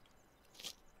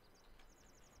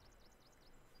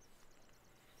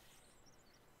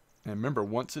 And remember,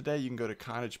 once a day you can go to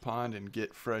Cottage Pond and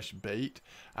get fresh bait.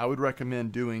 I would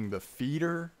recommend doing the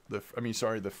feeder, the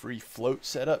free float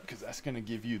setup, because that's going to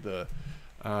give you the,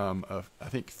 I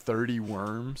think 30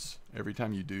 worms every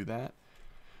time you do that.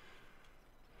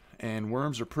 And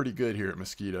worms are pretty good here at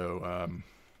Mosquito.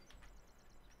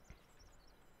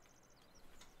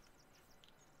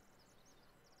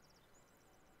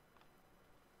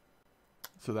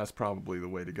 So that's probably the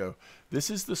way to go.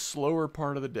 This is the slower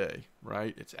part of the day,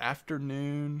 right? It's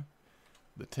afternoon.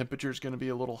 The temperature is going to be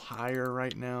a little higher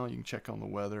right now. You can check on the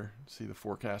weather, see the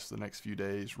forecast for the next few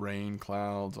days. Rain,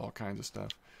 clouds, all kinds of stuff.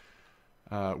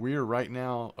 We are right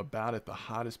now about at the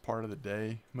hottest part of the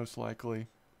day, most likely.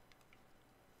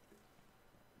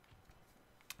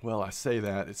 Well, I say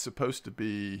that. It's supposed to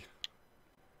be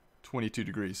 22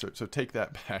 degrees, so take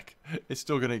that back. It's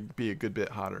still going to be a good bit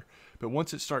hotter. But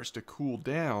once it starts to cool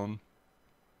down,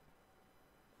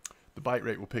 the bite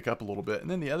rate will pick up a little bit. And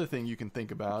then the other thing you can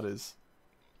think about is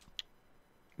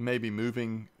maybe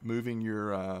moving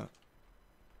your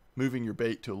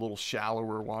bait to a little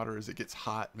shallower water as it gets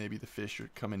hot. Maybe the fish are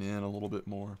coming in a little bit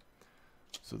more.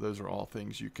 So those are all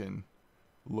things you can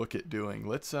look at doing.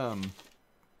 Let's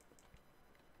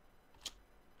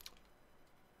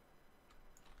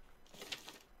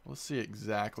see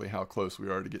exactly how close we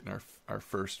are to getting our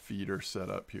first feeder set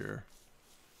up here.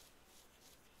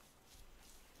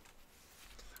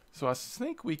 So I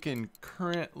think we can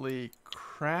currently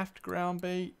craft ground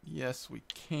bait. Yes, we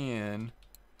can.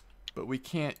 But we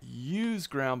can't use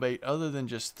ground bait other than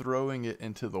just throwing it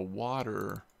into the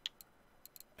water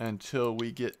until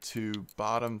we get to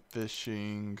bottom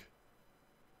fishing.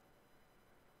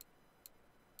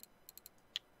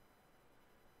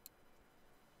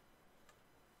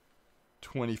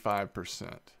 $25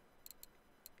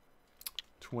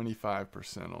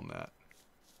 on that.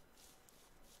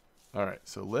 All right,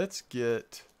 so let's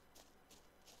get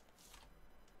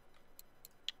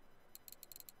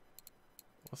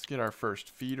our first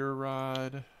feeder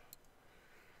rod.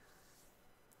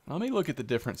 Let me look at the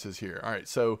differences here. All right,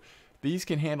 so these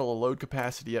can handle a load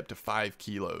capacity up to 5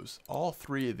 kilos. All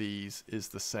 3 of these is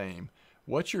the same.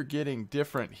 What you're getting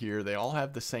different here, they all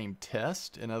have the same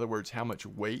test. In other words, how much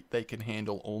weight they can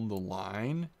handle on the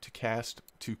line to cast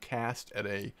at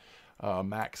a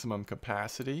maximum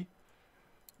capacity.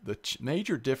 The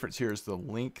major difference here is the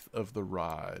length of the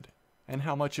rod and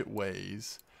how much it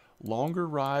weighs. Longer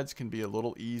rods can be a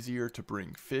little easier to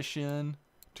bring fish in,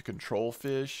 to control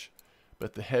fish,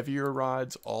 but the heavier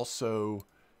rods also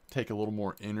take a little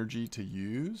more energy to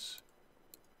use.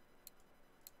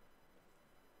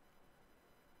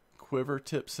 Quiver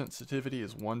tip sensitivity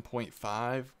is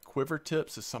 1.5. Quiver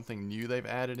tips is something new they've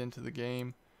added into the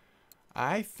game.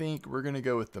 I think we're going to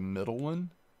go with the middle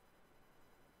one.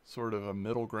 Sort of a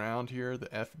middle ground here, the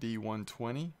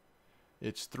FD120.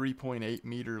 It's 3.8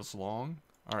 meters long.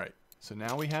 Alright, so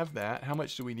now we have that. How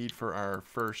much do we need for our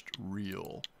first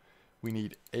reel? We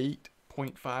need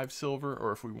 8.5 silver,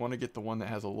 or if we want to get the one that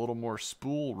has a little more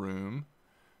spool room.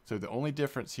 So the only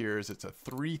difference here is it's a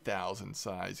 3000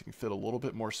 size. You can fit a little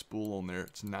bit more spool on there.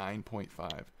 It's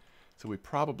 9.5. So we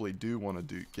probably do want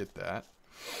to get that.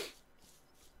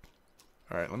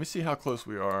 Alright, let me see how close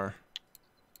we are.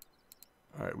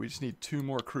 Alright, we just need 2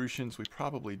 more crucians. We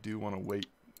probably do want to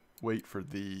wait for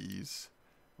these.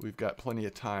 We've got plenty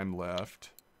of time left.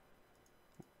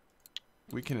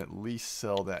 We can at least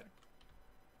sell that.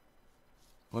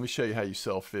 Let me show you how you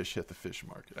sell fish at the fish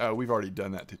market. Oh, we've already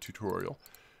done that tutorial.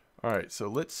 Alright, so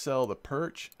let's sell the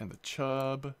perch and the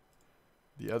chub,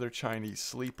 the other Chinese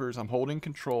sleepers. I'm holding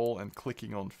control and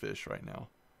clicking on fish right now.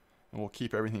 And we'll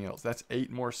keep everything else. That's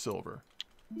 8 more silver.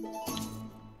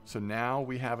 So now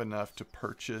we have enough to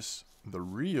purchase the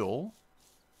reel.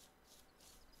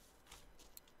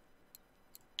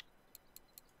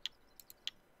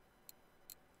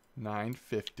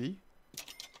 $9.50.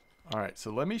 Alright, so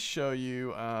let me show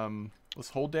you. Let's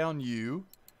hold down U.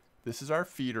 This is our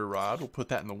feeder rod. We'll put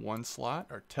that in the 1 slot.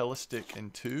 Our telestick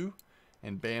in 2.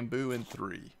 And bamboo in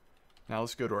 3. Now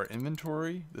let's go to our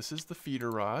inventory. This is the feeder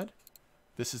rod.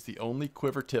 This is the only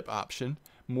quiver tip option.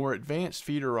 More advanced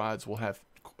feeder rods will have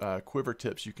quiver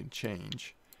tips you can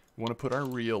change. We want to put our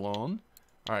reel on.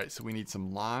 Alright, so we need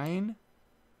some line.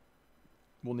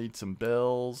 We'll need some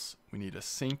bells. We need a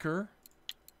sinker.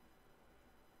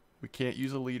 We can't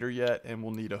use a leader yet, and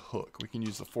we'll need a hook. We can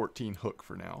use the 14 hook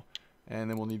for now. And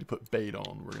then we'll need to put bait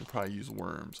on. We're going to probably use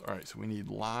worms. Alright, so we need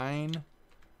line.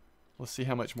 Let's see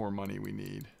how much more money we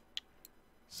need.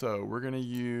 So we're going to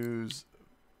use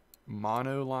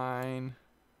mono line.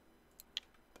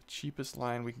 The cheapest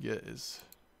line we can get is...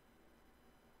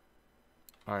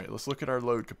 Alright, let's look at our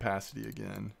load capacity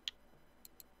again.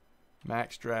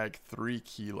 Max drag 3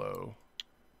 kilo.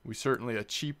 We certainly, a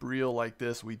cheap reel like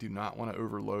this, we do not want to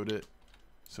overload it.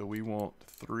 So we want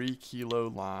 3 kilo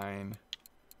line.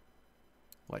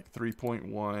 Like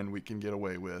 3.1 we can get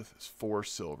away with. It's 4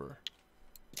 silver.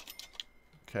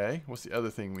 Okay, what's the other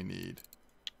thing we need?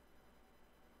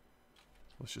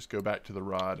 Let's just go back to the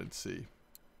rod and see.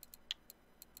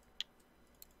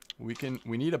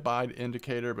 We need a bide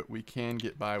indicator, but we can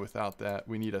get by without that.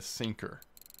 We need a sinker.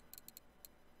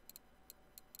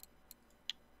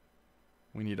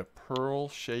 We need a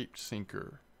pearl-shaped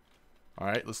sinker.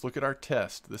 Alright, let's look at our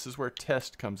test. This is where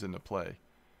test comes into play.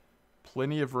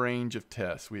 Plenty of range of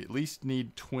tests. We at least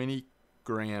need 20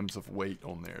 grams of weight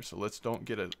on there. So let's don't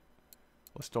get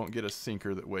a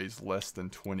sinker that weighs less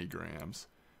than 20 grams.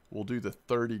 We'll do the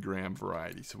 30 gram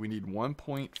variety. So we need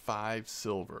 1.5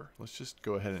 silver. Let's just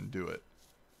go ahead and do it.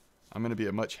 I'm going to be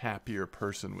a much happier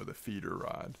person with a feeder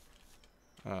rod.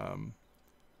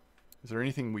 Is there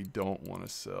anything we don't want to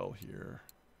sell here?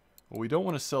 Well, we don't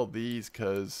want to sell these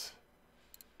because...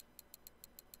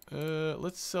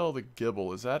 let's sell the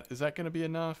gibble. Is that going to be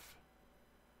enough?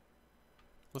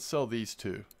 Let's sell these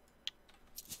two.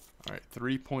 Alright,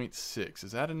 3.6.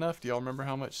 Is that enough? Do y'all remember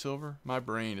how much silver? My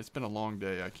brain, it's been a long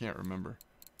day. I can't remember.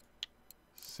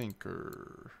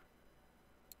 Sinker.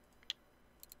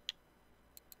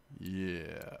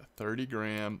 Yeah, 30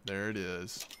 gram. There it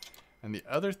is. And the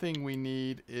other thing we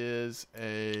need is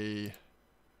a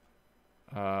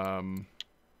bite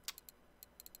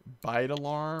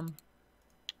alarm.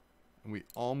 And we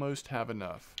almost have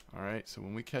enough. Alright, so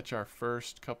when we catch our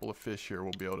first couple of fish here,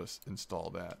 we'll be able to install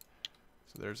that.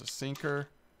 So there's a sinker.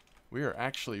 We are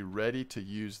actually ready to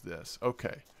use this.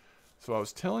 Okay, so I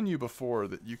was telling you before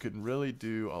that you can really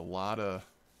do a lot of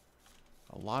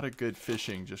good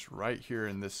fishing just right here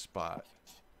in this spot.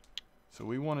 So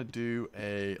we want to do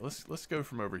a, let's go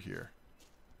from over here.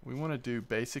 We want to do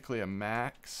basically a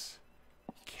max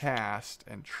cast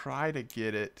and try to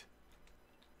get it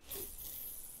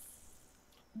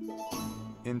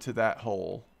into that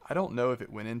hole. I don't know if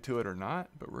it went into it or not,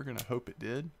 but we're going to hope it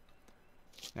did.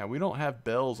 Now we don't have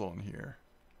bells on here.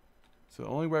 So the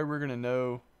only way we're going to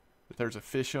know that there's a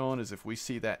fish on is if we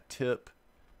see that tip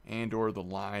and or the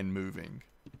line moving.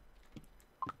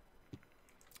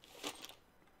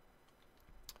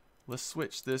 Let's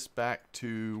switch this back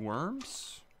to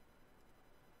worms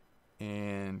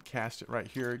and and cast it right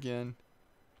here again.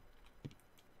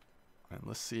 And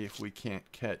let's see if we can't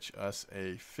catch us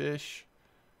a fish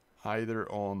either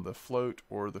on the float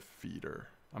or the feeder.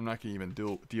 I'm not going to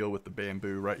even deal with the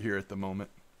bamboo right here at the moment.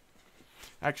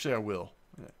 Actually, I will.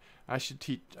 I should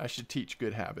teach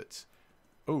good habits.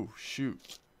 Oh,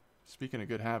 shoot. Speaking of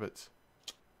good habits,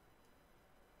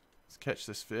 let's catch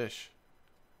this fish.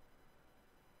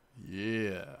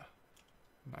 Yeah.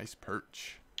 Nice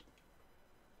perch.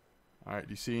 All right,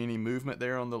 do you see any movement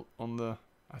there on the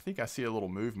I think I see a little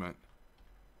movement.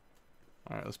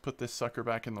 All right, let's put this sucker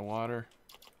back in the water.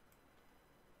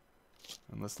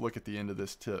 And let's look at the end of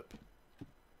this tip.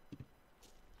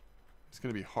 It's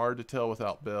going to be hard to tell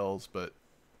without bells, but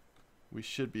we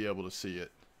should be able to see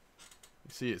it.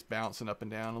 You see it's bouncing up and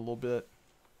down a little bit.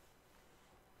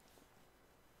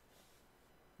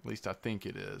 At least I think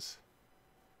it is.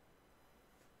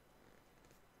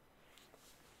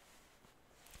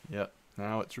 Yep,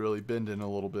 now it's really bending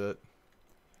a little bit.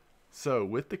 So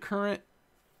with the current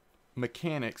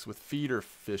mechanics with feeder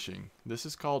fishing, this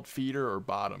is called feeder or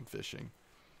bottom fishing.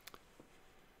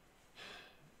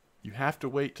 You have to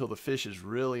wait till the fish is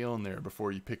really on there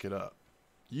before you pick it up.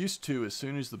 Used to, as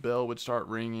soon as the bell would start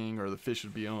ringing or the fish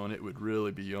would be on, it would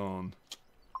really be on.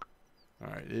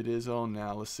 Alright, it is on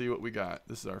now. Let's see what we got.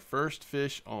 This is our first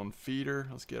fish on feeder.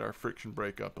 Let's get our friction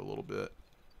brake up a little bit.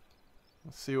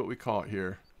 Let's see what we caught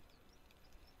here.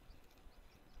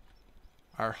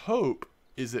 Our hope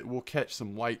is that we'll catch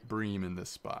some white bream in this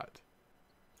spot.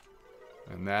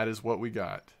 And that is what we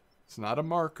got. It's not a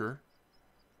marker,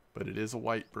 but it is a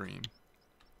white bream.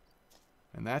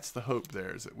 And that's the hope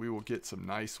there, is that we will get some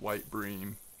nice white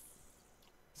bream.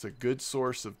 It's a good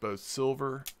source of both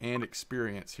silver and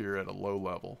experience here at a low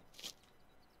level.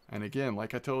 And again,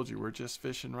 like I told you, we're just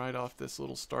fishing right off this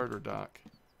little starter dock.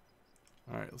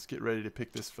 Alright, let's get ready to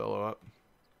pick this fellow up.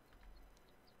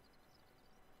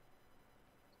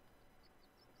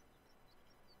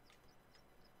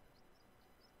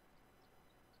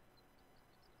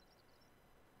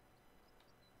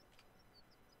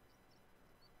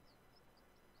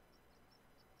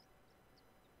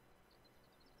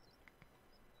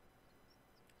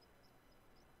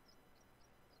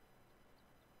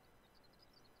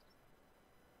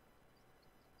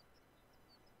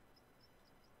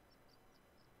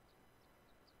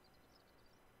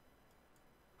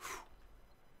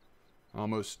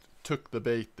 Almost took the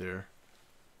bait there.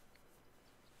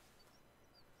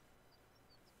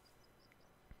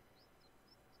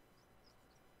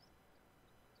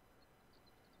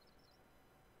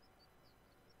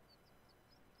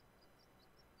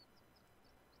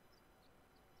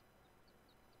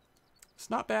 It's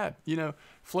not bad. You know,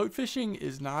 float fishing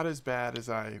is not as bad as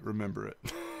I remember it.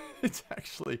 It's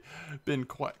actually been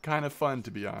kind of fun,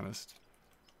 to be honest.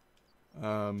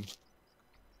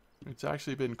 It's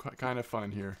actually been kind of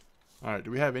fun here. Alright, do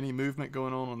we have any movement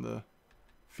going on the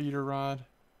feeder rod?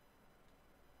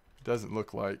 Doesn't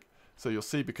look like. So you'll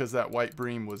see, because that white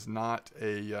bream was not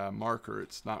a marker,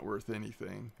 it's not worth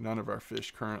anything. None of our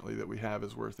fish currently that we have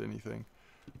is worth anything.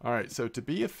 Alright, so to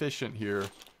be efficient here,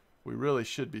 we really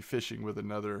should be fishing with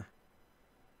another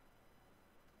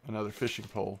fishing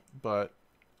pole. But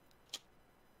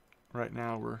right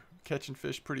now we're catching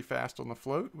fish pretty fast on the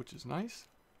float, which is nice.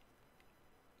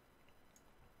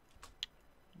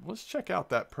 Let's check out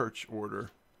that perch order.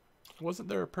 Wasn't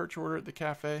there a perch order at the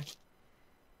cafe?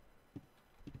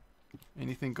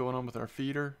 Anything going on with our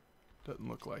feeder? Doesn't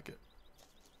look like it.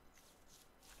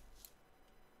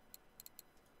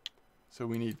 So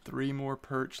we need 3 more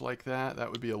perch like that.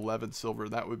 That would be 11 silver.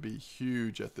 That would be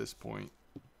huge at this point.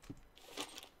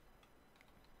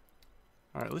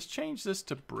 Alright, let's change this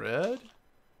to bread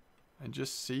and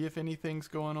just see if anything's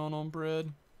going on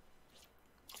bread.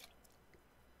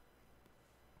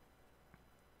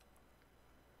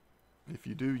 If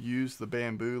you do use the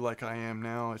bamboo like I am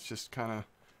now, it's just kind of,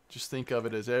 just think of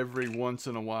it as every once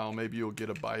in a while, maybe you'll get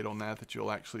a bite on that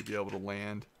you'll actually be able to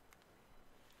land.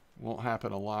 Won't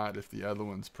happen a lot if the other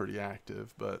one's pretty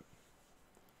active, but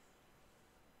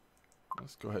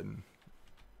let's go ahead and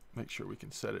make sure we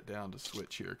can set it down to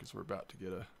switch here, because we're about to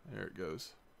get a, there it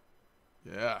goes.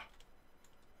 Yeah,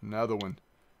 another one.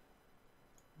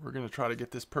 We're going to try to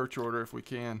get this perch order if we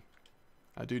can.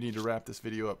 I do need to wrap this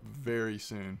video up very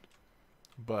soon.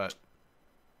 But,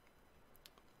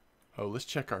 oh, let's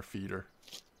check our feeder,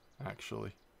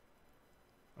 actually.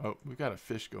 Oh, we got a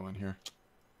fish going here.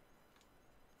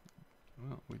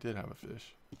 Well, we did have a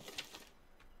fish.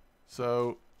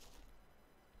 So,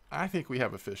 I think we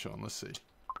have a fish on. Let's see.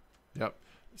 Yep.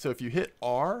 So if you hit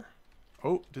R,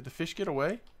 oh, did the fish get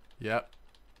away? Yep.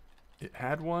 It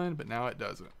had one, but now it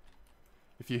doesn't.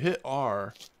 If you hit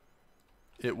R,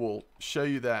 it will show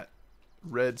you that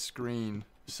red screen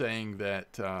saying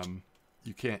that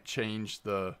you can't change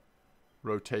the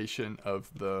rotation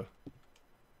of the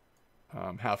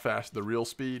how fast the reel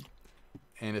speed.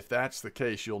 And if that's the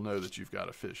case, you'll know that you've got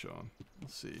a fish on.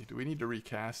 Let's see. Do we need to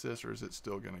recast this, or is it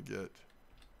still going to get...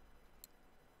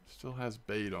 Still has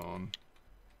bait on.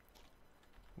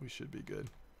 We should be good.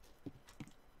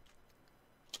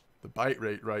 The bite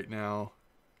rate right now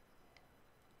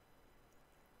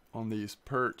on these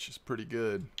perch is pretty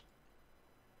good.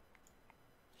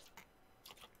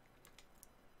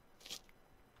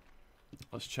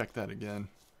 Let's check that again.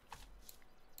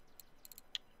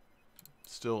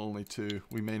 Still only 2.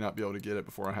 We may not be able to get it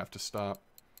before I have to stop,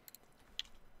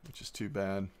 which is too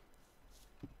bad.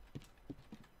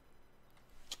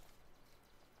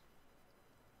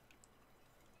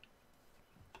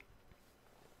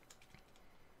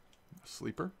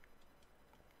 Sleeper.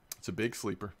 It's a big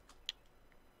sleeper.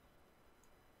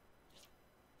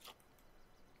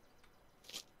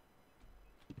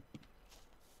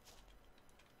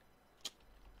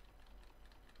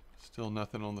 Still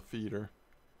nothing on the feeder.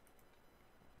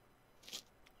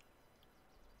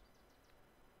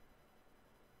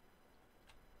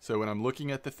 So when I'm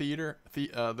looking at the feeder,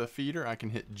 I can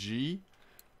hit G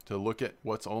to look at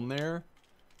what's on there.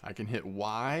 I can hit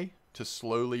Y to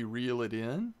slowly reel it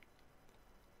in.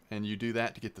 And you do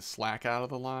that to get the slack out of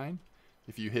the line.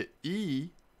 If you hit E,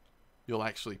 you'll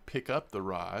actually pick up the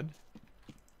rod.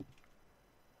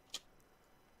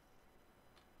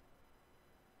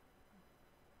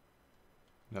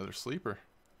 Another sleeper.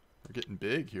 We're getting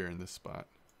big here in this spot.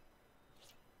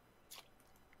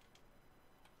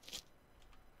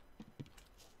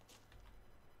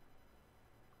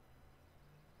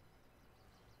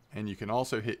 And you can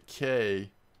also hit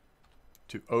K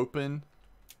to open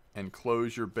and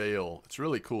close your bail. It's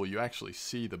really cool. You actually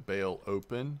see the bail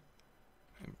open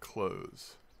and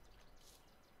close.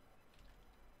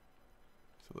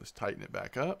 So let's tighten it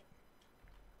back up.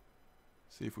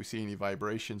 See if we see any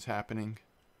vibrations happening.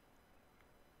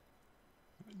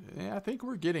 Yeah, I think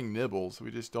we're getting nibbles. We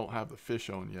just don't have the fish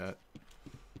on yet.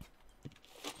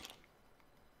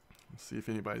 Let's see if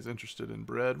anybody's interested in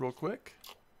bread real quick.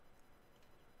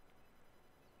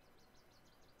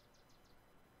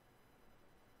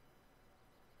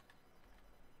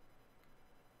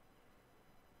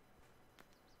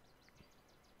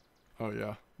 Oh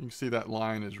yeah, you can see that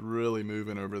line is really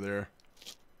moving over there.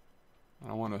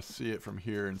 I want to see it from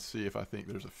here and see if I think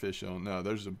there's a fish on. No,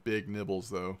 there's a big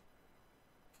nibbles though.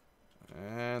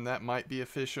 And that might be a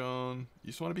fish on.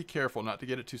 You just want to be careful not to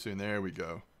get it too soon. There we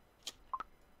go.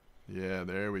 Yeah,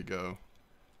 there we go.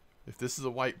 If this is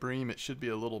a white bream, it should be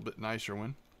a little bit nicer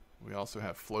one. We also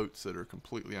have floats that are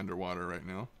completely underwater right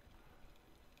now.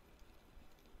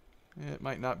 It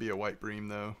might not be a white bream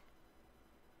though.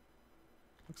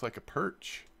 Looks like a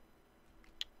perch.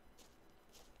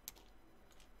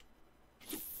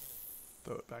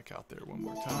 Throw it back out there one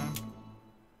more time.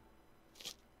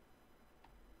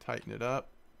 Tighten it up.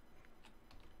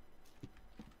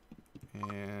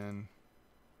 And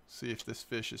see if this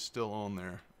fish is still on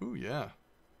there. Ooh, yeah.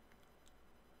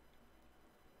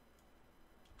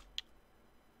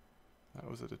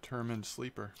 That was a determined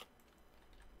sleeper.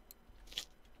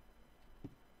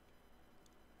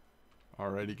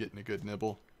 Already getting a good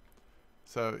nibble.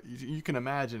 So you can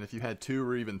imagine if you had 2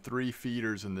 or even 3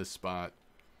 feeders in this spot,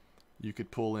 you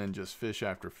could pull in just fish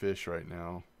after fish right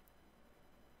now.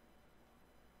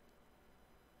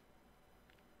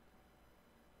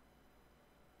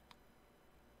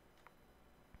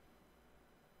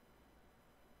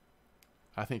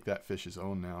 I think that fish is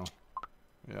on now.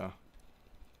 Yeah.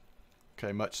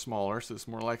 Okay, much smaller, so it's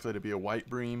more likely to be a white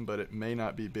bream, but it may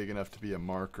not be big enough to be a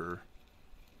marker.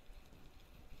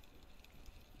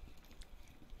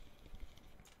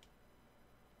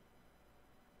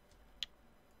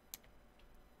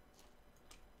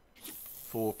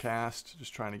 Full cast,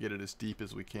 just trying to get it as deep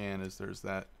as we can, as there's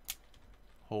that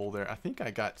hole there. I think I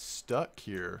got stuck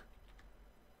here,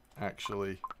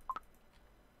 actually.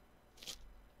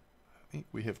 I think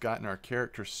we have gotten our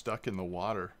character stuck in the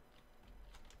water.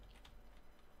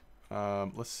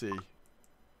 Let's see. I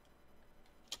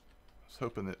was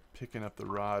hoping that picking up the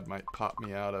rod might pop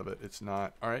me out of it. It's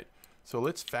not. Alright, so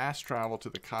let's fast travel to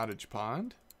the cottage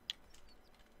pond.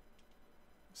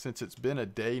 Since it's been a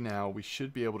day now, we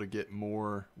should be able to get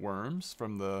more worms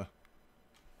from the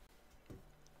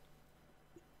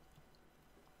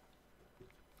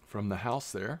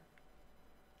house there.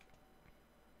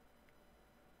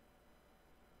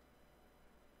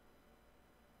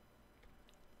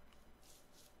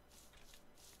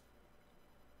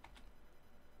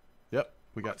 Yep,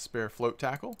 We got spare float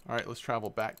tackle. All right, let's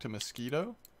travel back to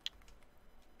Mosquito.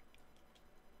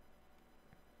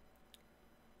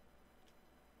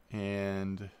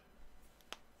 And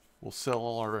we'll sell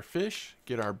all our fish,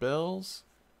 get our bells,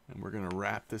 and we're going to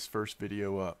wrap this first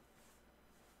video up.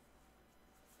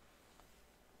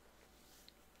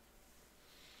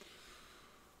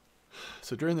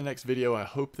 So during the next video, I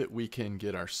hope that we can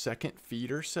get our second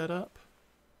feeder set up.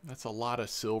 That's a lot of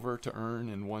silver to earn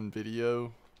in one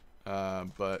video,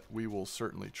 but we will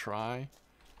certainly try.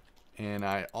 And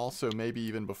I also, maybe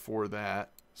even before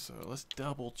that, so let's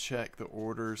double check the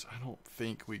orders. I don't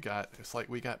think we got, it's like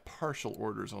we got partial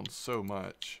orders on so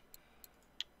much.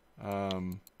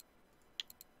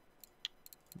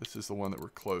 This is the one that we're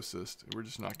closest. We're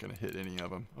just not going to hit any of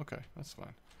them. Okay, that's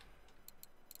fine.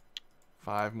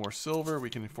 5 more silver, we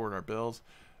can afford our bills.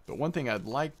 But one thing I'd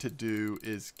like to do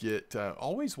is get,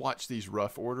 always watch these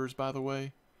rough orders, by the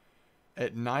way.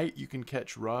 At night, you can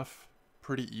catch rough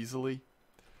pretty easily,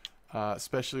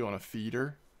 especially on a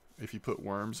feeder if you put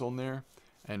worms on there.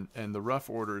 And the rough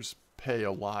orders pay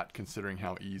a lot considering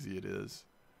how easy it is.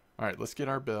 All right, let's get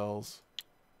our bells.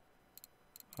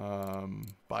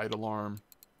 Bite alarm.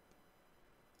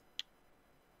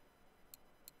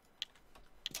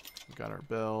 We got our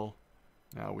bell.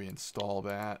 Now we install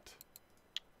that.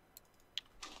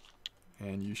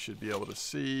 And you should be able to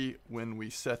see when we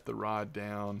set the rod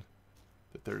down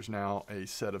that there's now a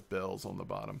set of bells on the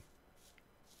bottom.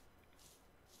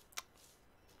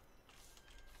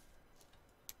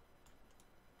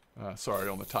 Sorry,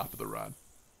 on the top of the rod.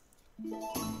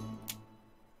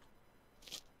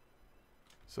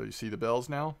 So you see the bells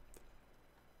now?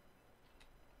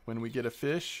 When we get a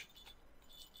fish,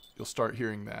 you'll start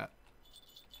hearing that.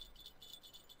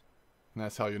 And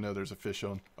that's how you know there's a fish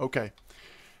on. Okay.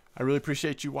 I really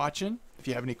appreciate you watching. If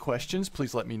you have any questions,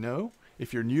 please let me know.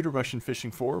 If you're new to Russian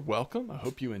Fishing 4, welcome. I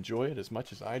hope you enjoy it as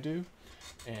much as I do.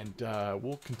 And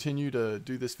we'll continue to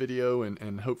do this video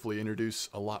and hopefully introduce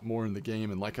a lot more in the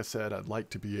game. And like I said, I'd like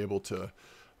to be able to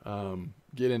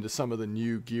get into some of the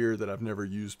new gear that I've never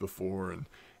used before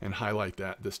and highlight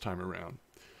that this time around.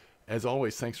 As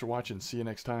always, thanks for watching. See you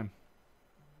next time.